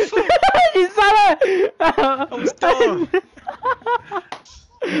 what? What the fuck? You saw that? I was dumb.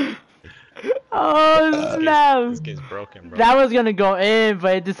 Oh, snap. This game's broken, bro. That was gonna go in,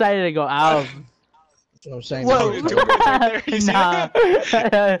 but it decided to go out. That's what I'm saying. Whoa. Dude, 2 points right there. You see Nah.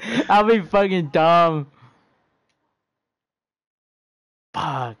 that? I'll be fucking dumb.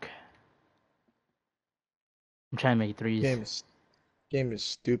 Fuck. I'm trying to make threes. Game is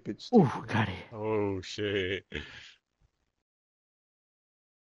stupid. Ooh, got it. Oh, shit.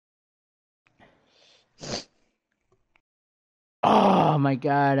 Oh my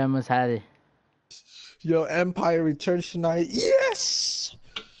god, I almost had it. Yo, Empire returns tonight. Yes.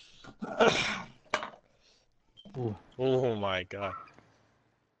 Ooh. Oh, my God.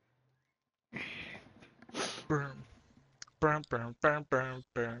 Burn. Burn, burn, burn, burn,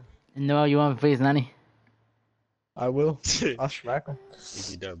 burn. No, you want me to please, Nani? I will. I'll smack him.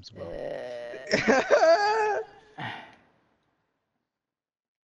 Easy dubs, bro.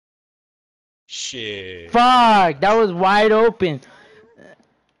 Shit. Fuck, that was wide open.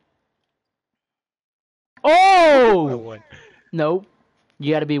 Oh! Won. Nope.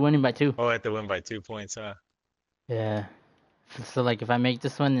 You gotta be winning by 2. Oh, I have to win by 2 points, huh? Yeah. So, like, if I make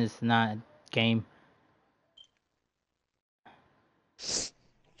this one, it's not game.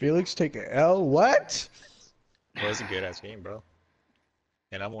 Felix take a L. What? Well, it's a good ass game, bro.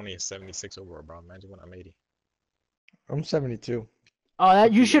 And I'm only a 76 overall, bro. Imagine when I'm 80. I'm 72. Oh,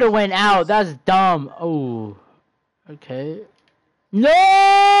 that you should have went out. That's dumb. Oh. Okay. No!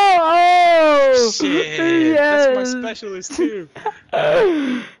 Oh! Shit! That's my specialist, too.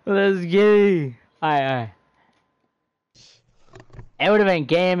 Let's get it. Alright. It would have been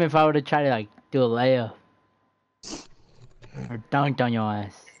game if I would have tried to, like, do a layup. Or dunked on your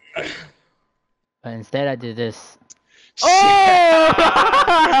ass. But instead I did this. Shit. Oh!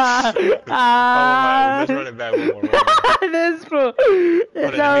 Oh my, let's run it back one more. This fool.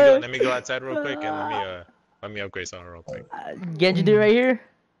 Hold on, let me go outside real quick and let me upgrade something real quick. Can't you do it right here?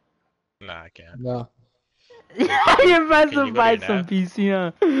 Nah, I can't. No. You're about Can to you go buy to your some nap? PC,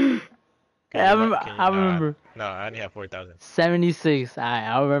 huh? I remember. Can you, I remember. no, I only have 4,000. 76.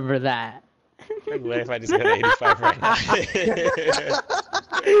 I remember that. Like, what if I just got an 85 right now?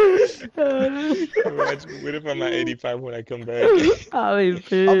 What if I'm at 85 when I come back? I'll be I'll be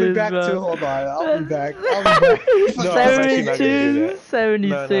pissed, back too. bro. Hold on. I'll be back. I'll be back. No, I'm actually not gonna do 72,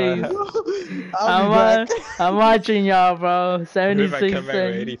 that. No, 76. I'll be back. I'm watching y'all, bro. What if I 76, come back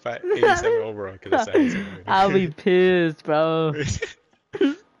with 85, 87 overall? Because that's 77 I'll be already. pissed, bro.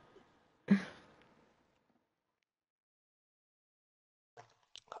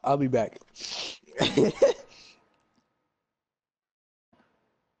 I'll be back.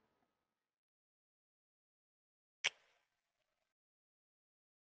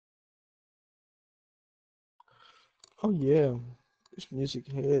 Oh yeah, this music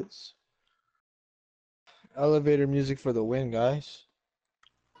hits. Elevator music for the win, guys.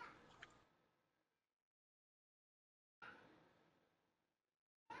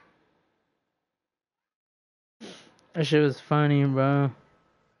 That shit was funny, bro.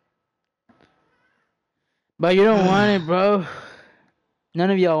 But you don't want it, bro. None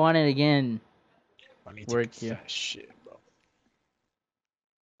of y'all want it again. I need to do Work you. fast shit, bro.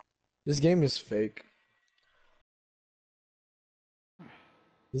 This game is fake.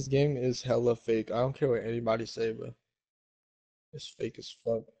 This game is hella fake. I don't care what anybody say, but it's fake as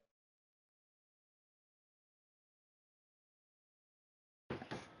fuck.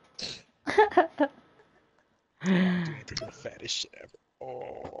 I do need to do the fattest shit ever.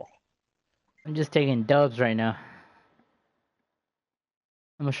 Oh. I'm just taking dubs right now.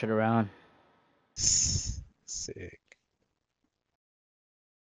 I'm gonna shit around. Sick.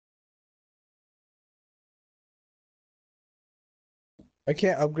 I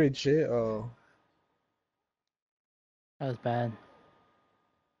can't upgrade shit. Oh, That was bad.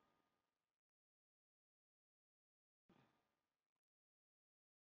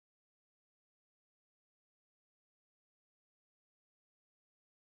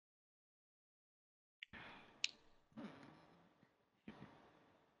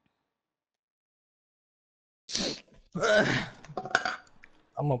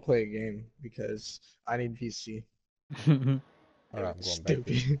 I'm gonna play a game because I need PC. Alright, I'm going back.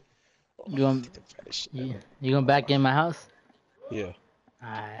 Stupid. Oh, You going? the fattest shit You, ever. you going back in my house? Yeah,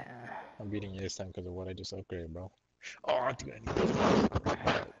 Alright. I'm beating you this time because of what I just upgraded, bro. Oh, I think I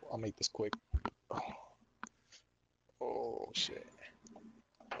need. I'll make this quick. Oh, oh shit.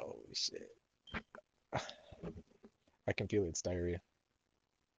 Oh shit. I can feel it's diarrhea.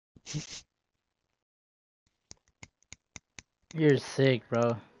 You're sick,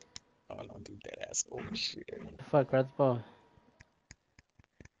 bro. Oh no, dude, that ass. Oh shit. The fuck, right the ball.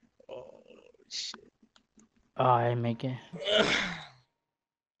 Oh shit. Oh, I didn't make it.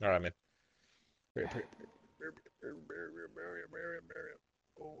 Alright, man. Hurry up, hurry up, hurry up, hurry up, hurry up.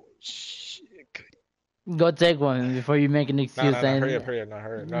 Oh shit. Go take one before you make an No, excuse. no, no, hurry And up, hurry up, no,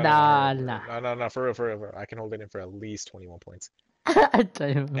 hurry up. No, no, no, nah, hurry up, nah. hurry up. No, no, no, for real, for real, for real. I can hold it in for at least 21 points. I tell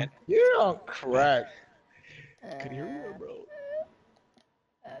you, And You're on crack. could hear you, bro.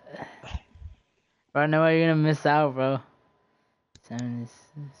 bro, I know you're gonna miss out, bro. 76.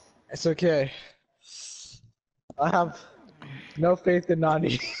 It's okay. I have no faith in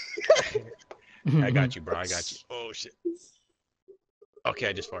Nani. I got you, bro. I got you. Oh shit. Okay,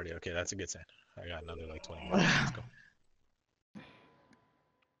 I just farted. Okay, that's a good sign. I got another like 20 more. Let's go.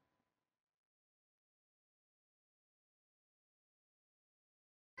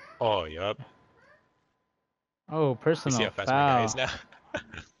 Oh, yup. Oh, You see personal how fast my guy is foul. now?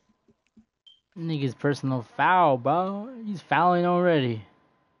 Nigga's personal foul, bro. He's fouling already.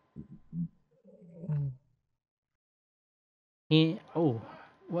 Oh,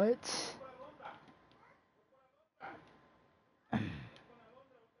 what?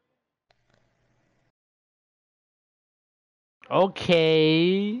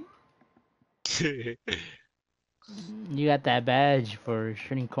 Okay. You got that badge for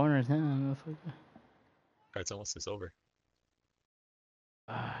shooting corners, huh, motherfucker? It's almost it's over.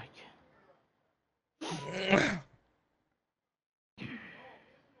 Fuck.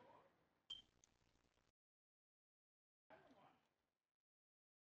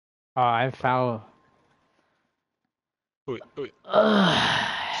 Oh, I foul. Wait, wait. Ugh.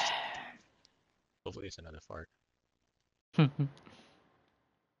 Hopefully it's another fart. With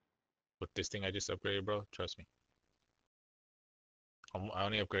this thing I just upgraded, bro, trust me. I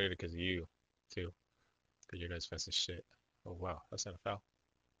only upgraded it because of you, too. Because your guys fast as shit. Oh, wow. That's not a foul.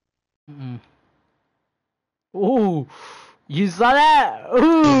 Mm. Ooh, you saw that?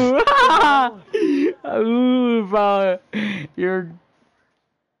 Ooh, ooh, bro, you're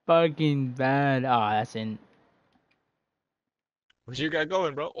fucking bad. Oh, that's in. What you got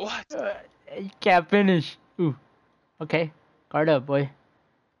going, bro? What? You can't finish. Ooh. Okay. Guard up, boy.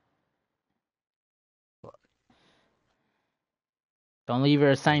 Don't leave your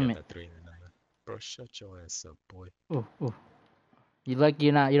You got assignment. that 3 in the number. Bro, shut your ass up, boy. Ooh, ooh. You lucky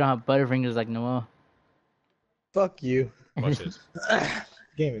you don't have butterfingers like Noel. Fuck you. Watch this.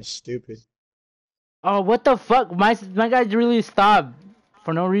 Game is stupid. Oh, what the fuck? My guy really stopped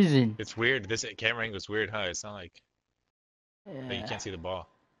for no reason. It's weird. This camera angle is weird, huh? It's not like you Yeah. can't see the ball.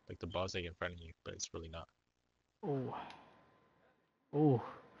 Like the ball's like in front of you, but it's really not. Oh. Oh.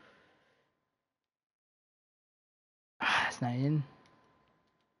 Ah, it's not in.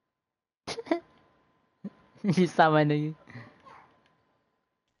 You saw my nigga.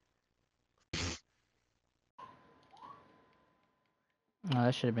 Oh,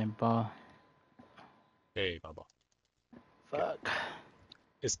 that should have been ball. Hey, my ball. Fuck.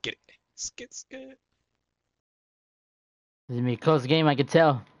 Let's get it. Let's get it. This is gonna be a close game, I could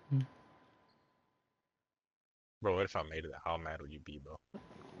tell. Bro, what if I made it? How mad would you be, bro?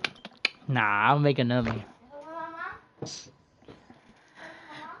 Nah, I'll make another one.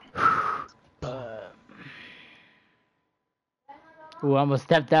 Ooh, I almost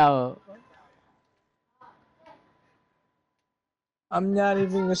stepped out. I'm not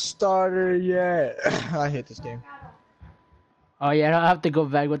even a starter yet. I hate this game. Oh yeah, I don't have to go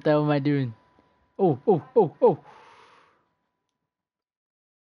back. What the hell am I doing? Oh, oh, oh, oh.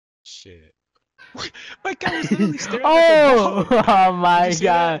 Shit. My guy was literally staring at the Oh, ball. oh my Did you see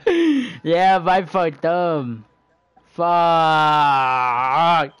god. that? Yeah, I fucked up.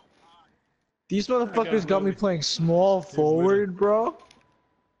 Fuck. These motherfuckers got me playing small forward, bro.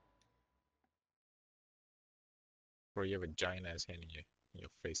 Bro, you have a giant ass hand in your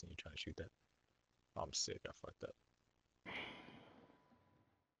face and you're trying to shoot that. Oh, I'm sick. I fucked up.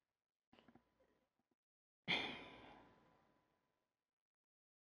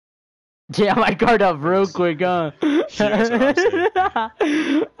 Yeah, my guard up real quick, huh? Yeah, that's what I'm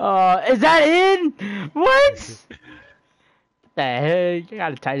saying. Is that in? What? The heck? I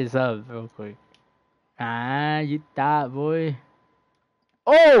gotta tie this up real quick. Ah, you thought, boy.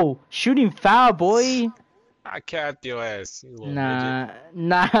 Oh, shooting foul, boy. I capped your ass, you little midget.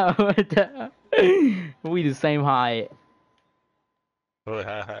 Nah. What the? We the same height. Oh,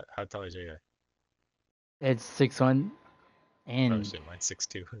 how tall is your guy? It's 6'1". Oh And shit, mine's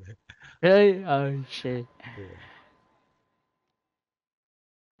 6'2". really? Oh shit.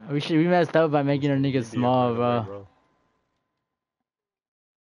 Yeah. We messed up by making our You niggas need the up small, right away, bro. bro.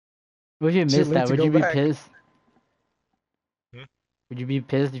 What if you Too missed late that? to Would go you be back. pissed? Hmm? Would you be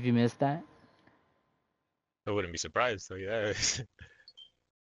pissed if you missed that? I wouldn't be surprised, so yeah.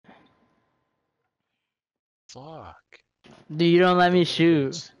 Fuck. Dude, you don't let me Little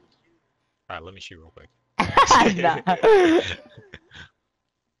shoot. bitch. Alright, let me shoot real quick. Nah.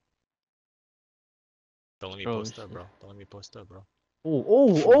 Don't let me Bro, post up, shit. bro. Don't let me post up, bro. Oh,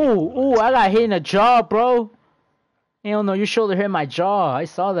 oh, You oh, oh, ass I got nigga, hit in bro. the jaw, bro. Hell no, your shoulder hit my jaw. I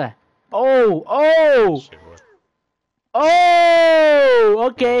saw that. Oh, oh, Shit, what? oh, Yellow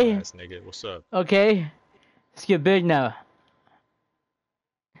okay. ass nigga, what's up? Okay. Let's get big now.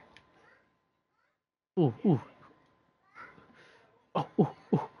 Ooh, ooh. Oh, ooh,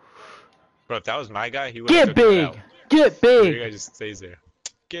 ooh. Bro, if that was my guy, he would have Get took that big. out. Get But your big. guy just stays there.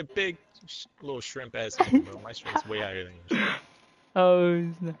 Get big, little shrimp ass nigga, bro. My shrimp's way higher than yours. Oh,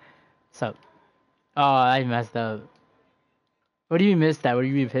 what's up? Oh, I messed up. What do you miss that? Would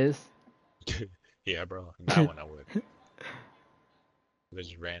you be pissed? Yeah, bro. That one I would. They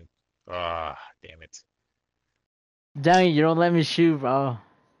just ran. Ah, damn it. Dang, you don't let me shoot, bro.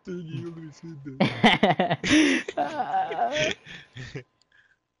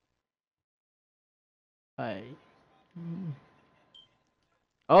 Alright.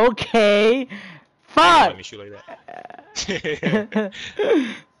 Okay. You gonna Fuck. let me shoot like that?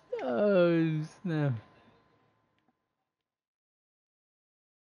 Oh snap.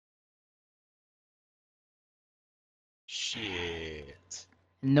 Shit.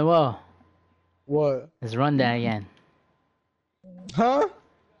 Noel, What? let's run that again. Huh?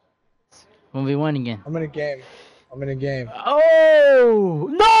 1v1 again. I'm in a game. I'm in a game. Oh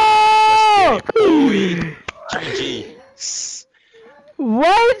Let's get it, no! boy. GG.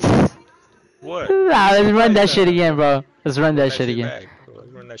 What? What? Nah, You let's run surprised that now, shit huh? again, bro. Let's run Run that that shit shit again. back. Let's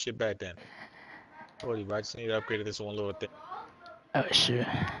run that shit back then. Told you, bro. I just need to upgrade this one little thing. Oh shit.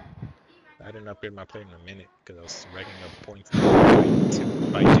 I didn't upgrade my play in a minute because I was racking up points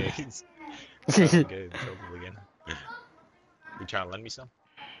by Jays. So I don't get in trouble again. You trying to lend me some?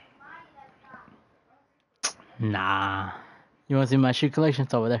 Nah. You wanna see my shoe collection?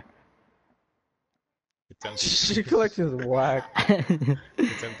 It's over there. It's empty. Shit collection is whack.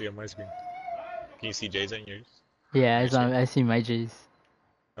 It's empty on my screen. Can you see Jay's on yours? Yeah, On your screen? I see my G's.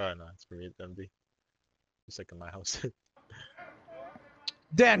 Oh no, it's for me. It's empty. Just like in my house.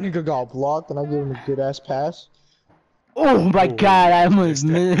 That nigga got blocked and I gave him a good ass pass. Oh my Oh, god, I almost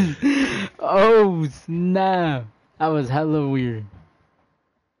missed that. missed. Oh snap. That was hella weird.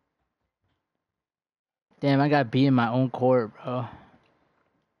 Damn, I got beat in my own court, bro.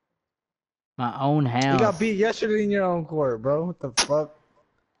 My own house. You got beat yesterday in your own court, bro. What the fuck?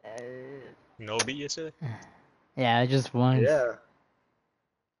 No beat yesterday? Yeah, just once. Yeah.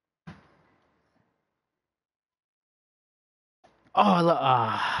 Oh, look.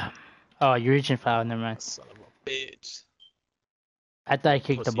 Oh, you're reaching foul. Never mind. Son of a bitch. I thought I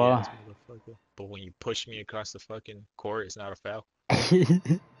kicked the Pussy ball. ass motherfucker. But when you push me across the fucking court, it's not a foul.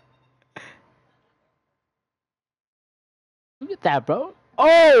 Look at that, bro.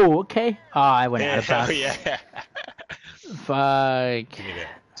 Oh, okay. Oh, I went out of Hell bounds. yeah. Fuck. Give me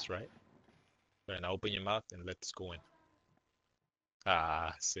that. That's right. Right, now open your mouth and let this go in.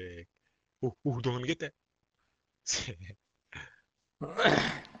 Ah, sick. Ooh, don't let me get that.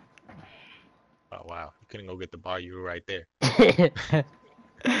 Oh, wow. You couldn't go get the ball. You were right there.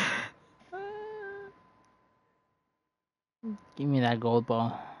 Give me that gold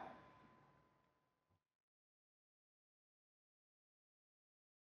ball.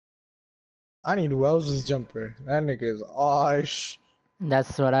 I need Wells's jumper. That nigga is osh.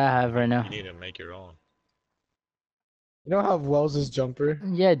 That's what I have right now. You need to make your own. You don't have Wells's jumper?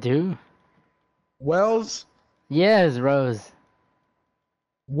 Yeah, dude. Wells? Yes, Rose.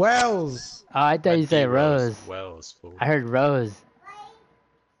 Wells! Oh, I thought you said Rose. Wells, fool. I heard Rose.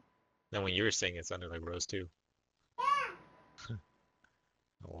 Then when you were saying it sounded like Rose too.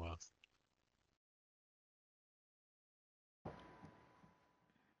 Oh, wow.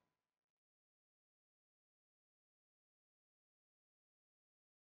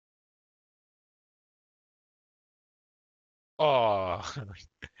 Oh.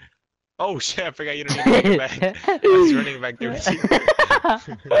 Oh shit, I forgot you don't need to run back. I was running back there with you.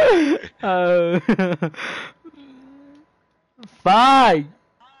 Fuck!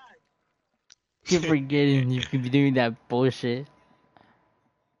 Keep forgetting you can be doing that bullshit.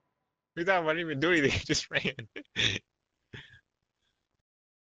 We thought I didn't even do anything, I just ran.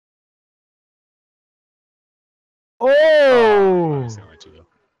 Oh! I understand what you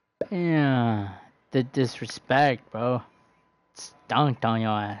do. Yeah. The disrespect, bro. Dunked on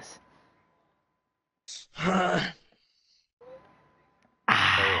your ass. Ah,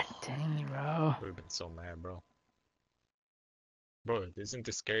 Oh, dang, bro. I would have been so mad, bro. Bro, isn't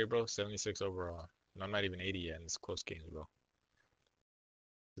this scary, bro? 76 overall. And I'm not even 80 yet, and it's close games, bro.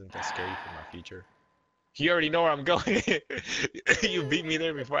 Isn't that scary for my future? You already know where I'm going. You beat me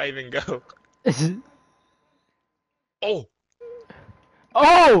there before I even go. Oh!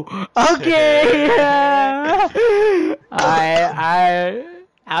 Oh! Okay!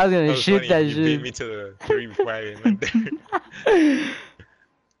 I was gonna That was shoot funny. that You shit. beat me to the 3 before I even went there.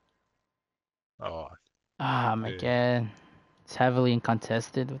 Oh, Oh my god. It's heavily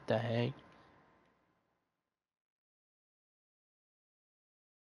contested. What the heck?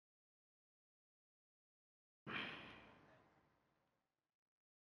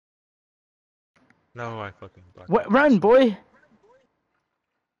 no, I fucking blocked What? that Run, shit. boy!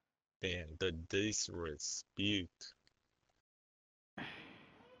 Damn, the disrespect.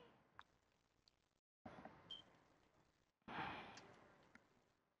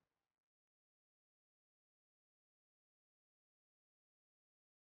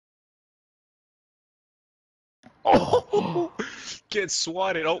 Oh, get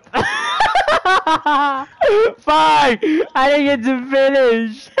swatted. Oh, Fuck! I didn't get to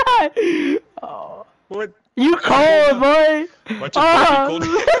finish. Oh. what? You cold, boy! Watch it, boy. You cold.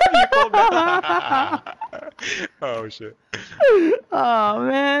 You cold now. Oh shit. Oh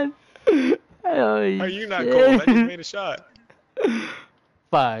man. Holy Are you not shit. cold? I just made a shot.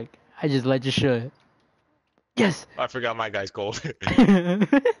 Fuck. I just let you shoot. Yes. I forgot my guy's cold.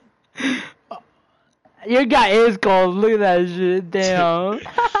 Your guy is cold. Look at that shit. Damn.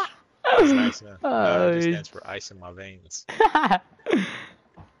 That's nice, man. Oh, It just stands for ice in my veins.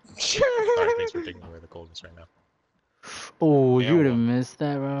 Sorry, thanks for taking away the coldness right now. Oh, Damn, you would have well, missed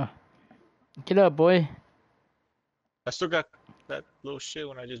that, bro. Get up, boy. I still got that little shit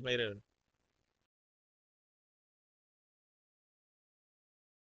when I just made it.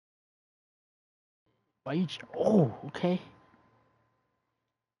 Why you? Oh, okay.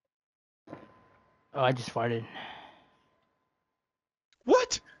 Oh, I just farted.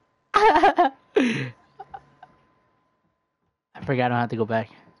 What? I forgot I don't have to go back.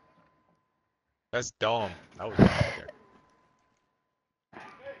 That's dumb. That was dumb right there.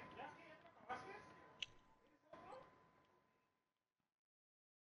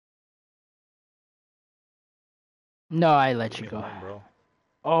 No, I let Leave you me go. alone, bro.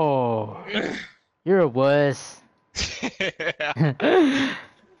 Oh, you're a wuss.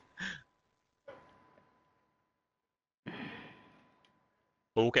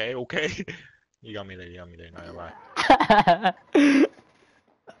 Okay, okay. You got me there. You got me there. Not gonna lie.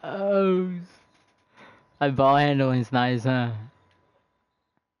 Oh, my ball handling's nice, huh?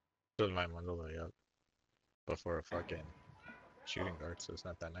 Still my Mandela, yeah. But for a fucking shooting guard, so it's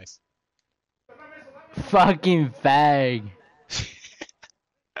not that nice. Fucking fag.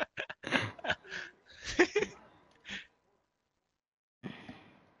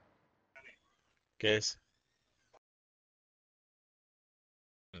 Guess.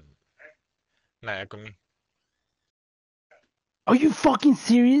 Nah, con me. Are you fucking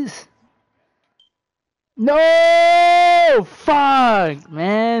serious? No! Fuck,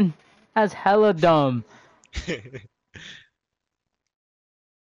 man. That's hella dumb.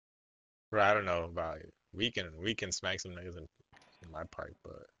 Bro, I don't know about it. We can smack some niggas in my park,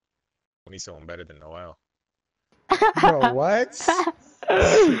 but we need someone better than Noel. Bro, what?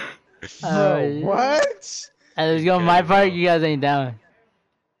 Bro, what? Let's go my Okay, park, bro. you guys ain't down.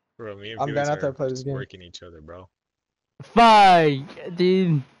 Bro, me and I'm down Felix after I are play this just game. working each other, bro. Fuck,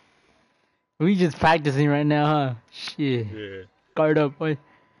 dude. We just practicing right now, huh? Shit. Yeah. Guard up, boy.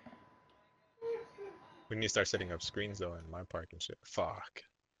 We need to start setting up screens though in my park and shit. Fuck.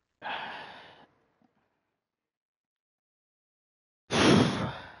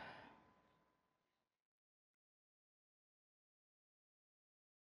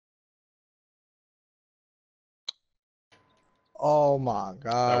 Oh my That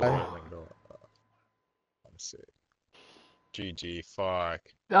god. wasn't going. I'm sick. GG. Fuck.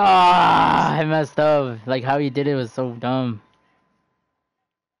 Ah, I messed up. Like how he did it was so dumb.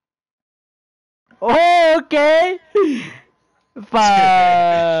 Oh, okay. Fuck.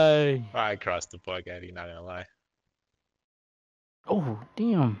 I crossed the fuck out of you, not gonna lie. Oh,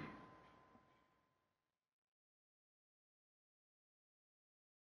 damn.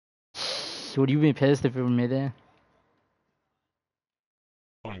 Would you be pissed if it were mid there?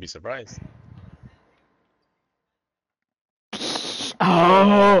 I wouldn't be surprised.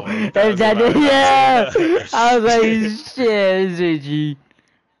 Oh, Oh, you thought I if was gonna that lie yeah. about it, I was like, huh? shit, it's G.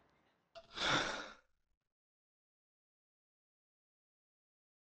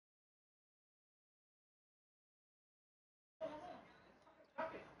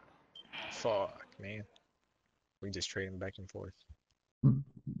 Fuck, man. We just trading back and forth. No,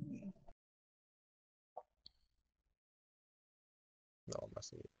 I'm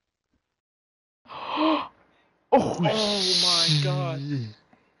messing with Oh, you. Oh my god. shit.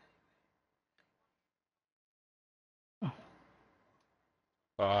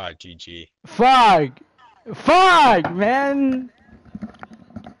 Ah, GG. Fuck. Fuck, man.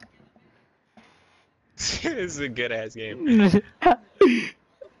 This is a good ass game.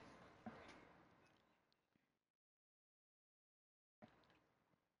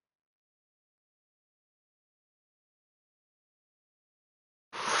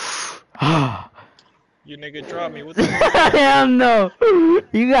 You nigga dropped me. What the fuck? Hell no.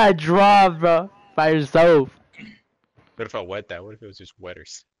 You got dropped, bro. By yourself. What if I wet that? What if it was just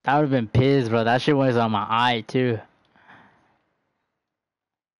wetters? I would have been pissed, bro. That shit was on my eye, too.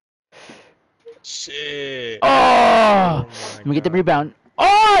 Shit. Oh! Oh my Let me get the god. rebound.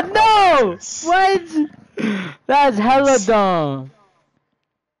 How about Oh, no! this? What? That's hella Nice. dumb.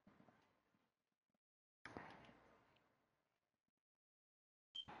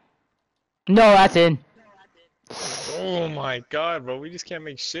 No, that's in. Oh my god, bro. We just can't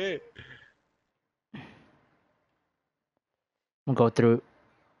make shit. We'll go through.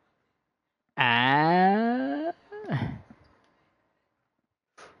 Ah.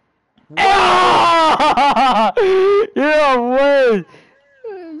 Wow. Oh! You're a worst.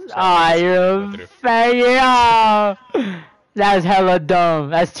 Should I make Ah, this one you're and go a through? faggot. Oh! That's hella dumb.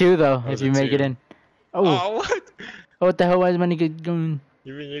 That's two, though, That if was you a make it two. in. Oh, Oh, what? what the hell was my nigga going?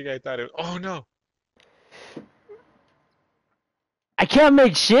 Even you guys thought it. Oh no. I can't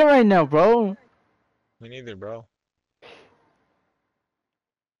make shit right now, bro. Me neither, bro.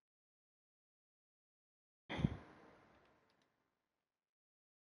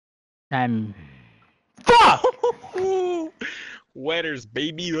 I'm. Fuck! Wetters,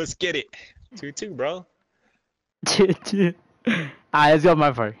 baby. Let's get it. 2-2, bro. Alright, let's go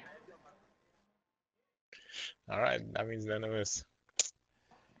my part. Alright, that means none of us.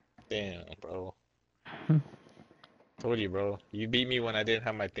 Damn, bro. Told you, bro. You beat me when I didn't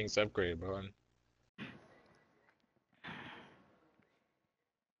have my things upgraded, bro.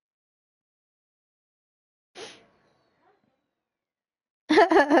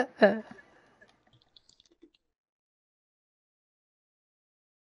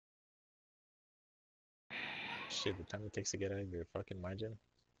 Shit, the time it takes to get out of your fucking my gym,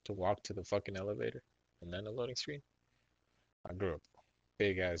 to walk to the fucking elevator, and then the loading screen. I grew up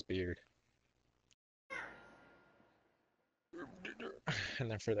big ass beard, and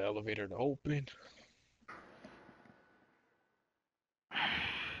then for the elevator to open.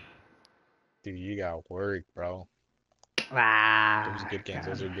 Dude, you got work, bro. Those are Ah, good games.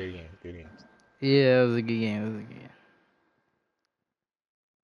 Those God. are good games. Good games. Yeah, it was a good game. It was a good game.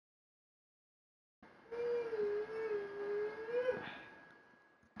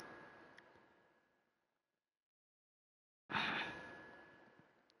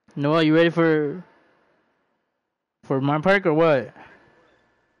 Noel, you ready for my park or what?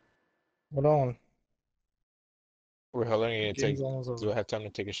 Hold on. How long are you gonna take? Game's almost Do I over. have time to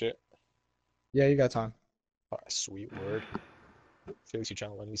take a shit? Yeah, you got time. Oh, sweet word. Felix, you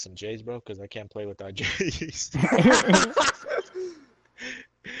trying to lend me some J's, bro? Because I can't play without J's.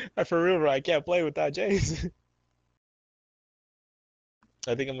 For real, bro. I can't play without J's.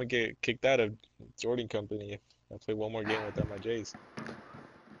 I think I'm gonna get kicked out of Jordan Company if I play one more game without my J's.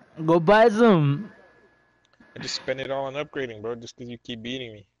 Go buy some. I just spend it all on upgrading, bro, just because you keep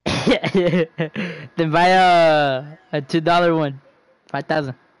beating me. Then buy a $2 one,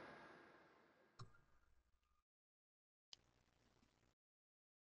 5,000.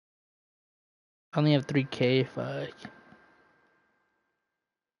 I only have 3K. Fuck.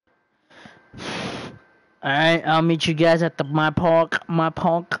 All right, I'll meet you guys at my park. My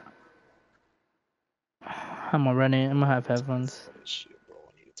park. I'm gonna run it. I'm gonna have headphones. Fat as shit, bro.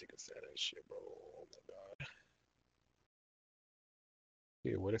 I need to take a fat ass shit, bro. Oh my god.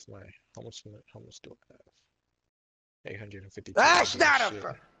 Yeah, what if my how much do I have? 852. That's Oh not a shit.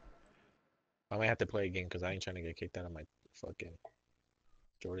 I might have to play a game because I ain't trying to get kicked out of my fucking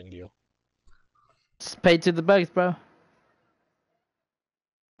Jordan deal. Just pay to the bugs, bro.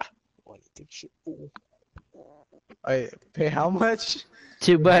 Oh, I need to take shit. Ooh. Wait, pay how much?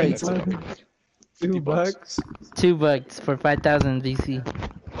 Two For Yeah, bucks. that's about 5,000? 50 Two bucks. bucks? $2 for 5,000 VC.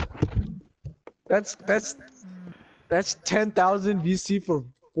 That's that's 10,000 VC for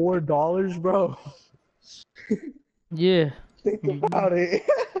 $4, bro. Yeah. Think about it.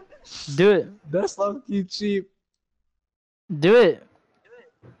 Do it. That's low-key cheap. Do it.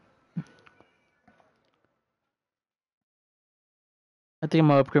 I think I'm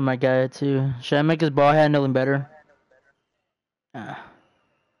gonna upgrade my guy too. Should I make his ball handling better? Uh,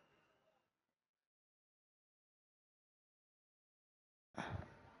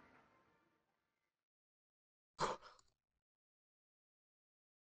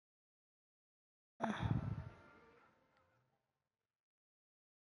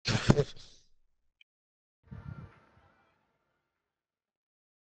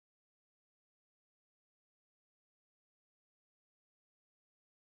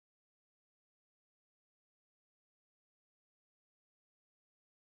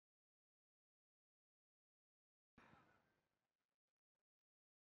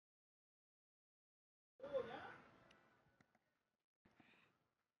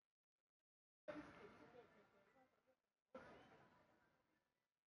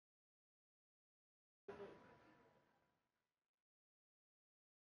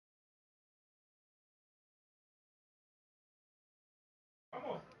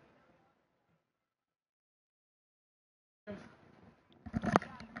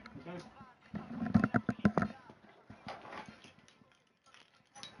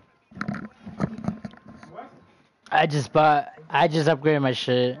 I just upgraded my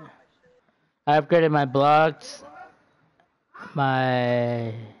shit. I upgraded my blocks.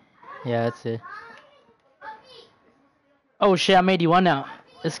 My, yeah, that's it. Oh shit, I'm 81 now.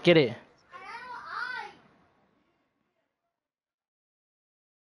 Let's get it.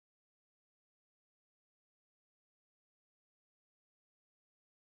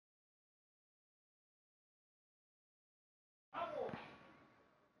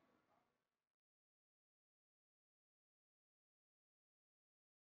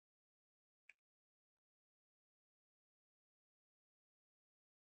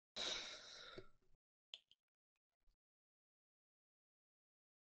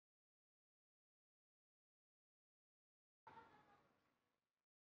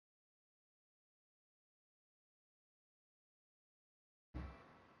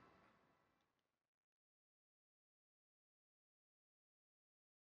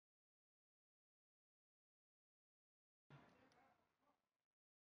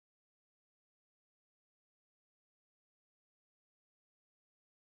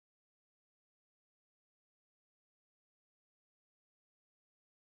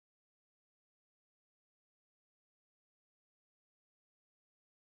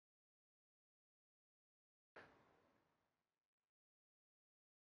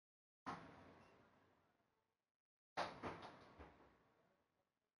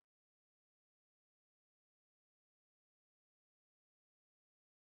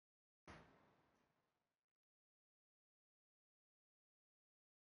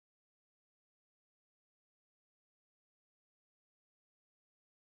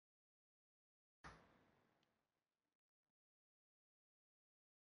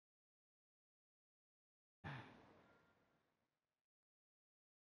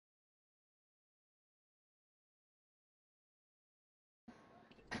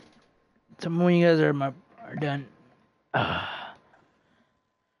 Tell me when you guys are done.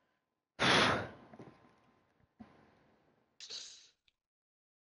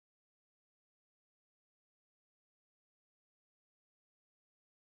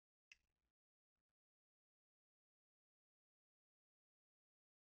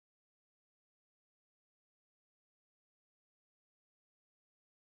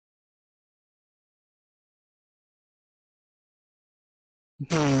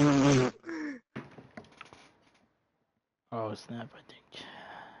 Oh snap! I think.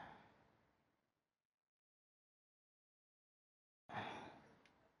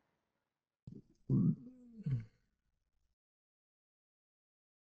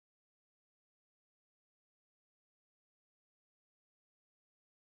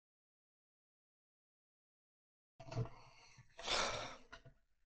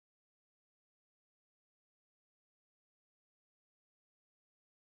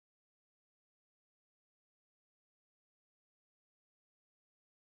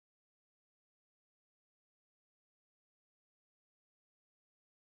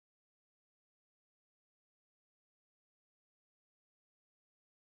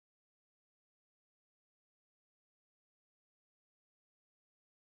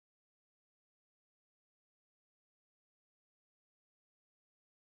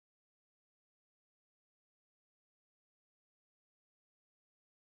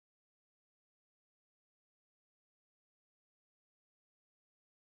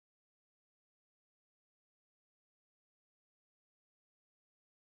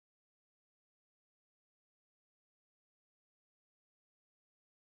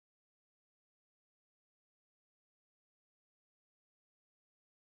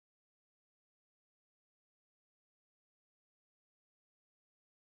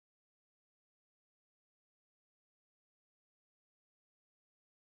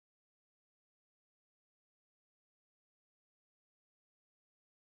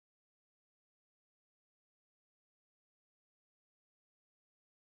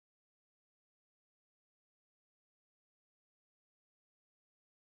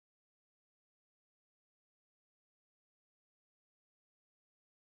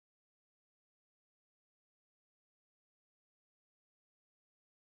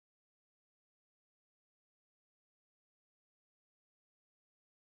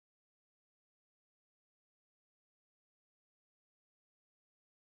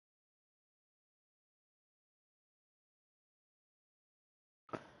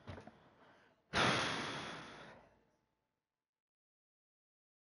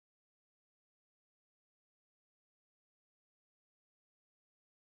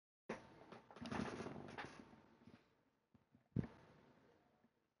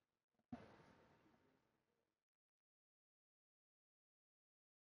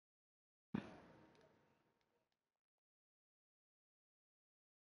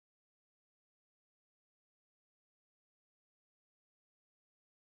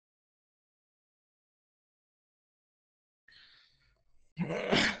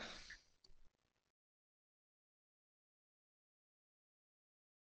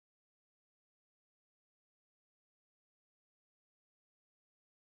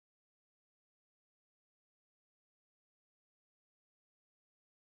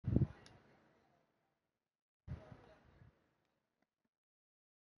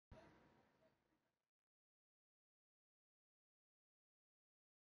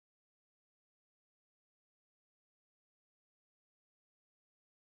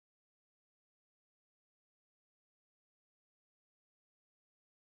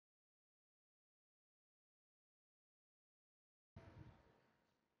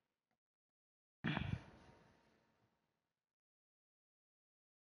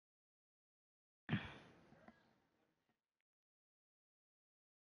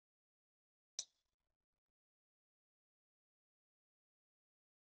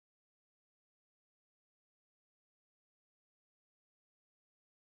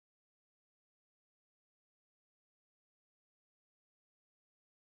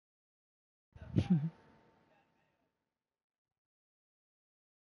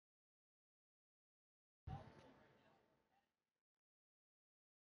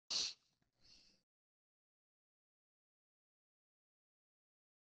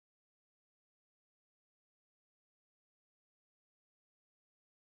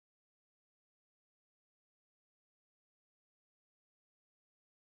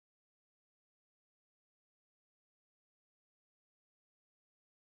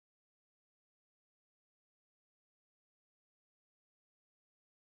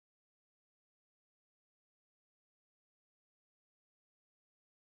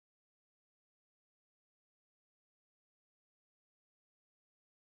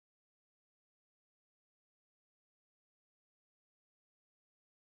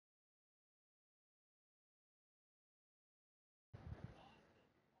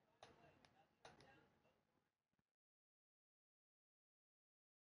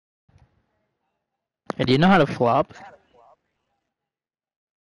 Hey, do you know how to flop?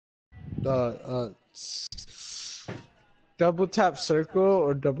 Double tap circle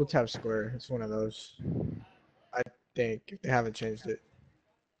or double tap square. It's one of those. I think if they haven't changed it.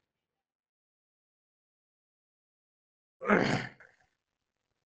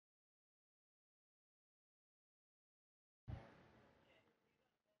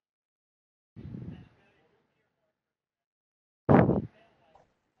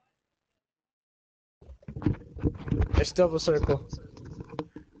 It's double circle.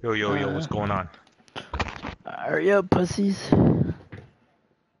 Yo, what's going on? Hurry up, pussies. I'm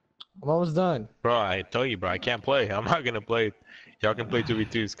almost done. Bro, I tell you, bro, I can't play. I'm not gonna play. Y'all can play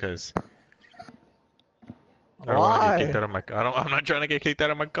 2v2s because I don't want to get kicked Why? out of my. I'm not trying to get kicked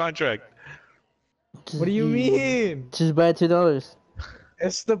out of my contract. What do you mean? Just buy $2.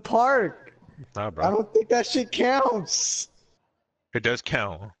 It's the park. Nah, I bro. don't think that shit counts. It does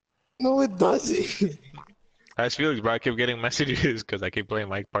count. No, it doesn't. That's Felix, bro. I keep getting messages because I keep playing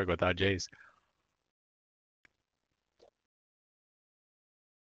Mike Park without Jays.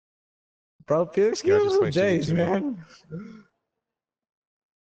 Bro, Felix, Yeah, give I him just some play J's, 2v2, bro. man.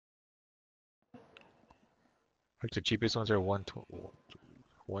 Like the cheapest ones are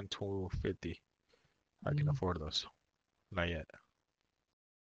 1,250. I can afford those. Not yet.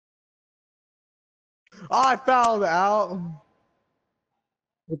 Oh, I fouled out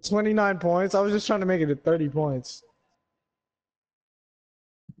with 29 points. I was just trying to make it to 30 points.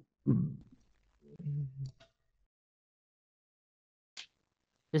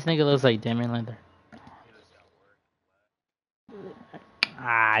 This nigga looks like Damian Lillard.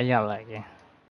 Ah, you gotta like it.